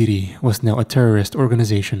ISDD was now a terrorist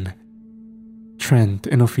organization. Trent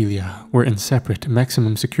and Ophelia were in separate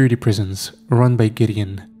maximum security prisons run by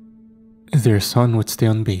Gideon. Their son would stay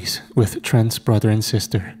on base with Trent's brother and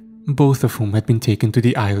sister, both of whom had been taken to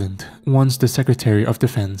the island once the Secretary of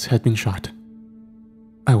Defense had been shot.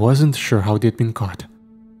 I wasn't sure how they'd been caught.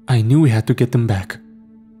 I knew we had to get them back.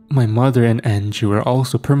 My mother and Angie were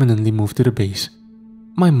also permanently moved to the base.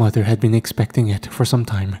 My mother had been expecting it for some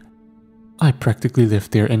time. I practically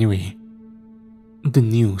lived there anyway. The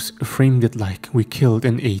news framed it like we killed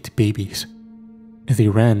and ate babies. They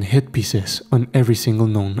ran hit pieces on every single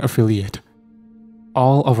known affiliate.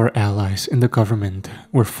 All of our allies in the government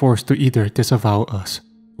were forced to either disavow us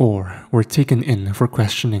or were taken in for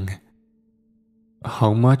questioning.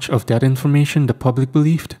 How much of that information the public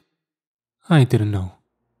believed? I didn't know.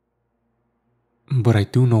 But I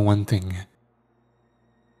do know one thing.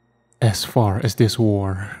 As far as this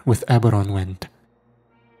war with Aberon went,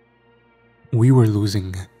 we were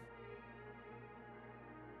losing.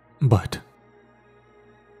 But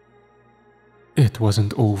it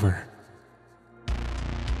wasn't over.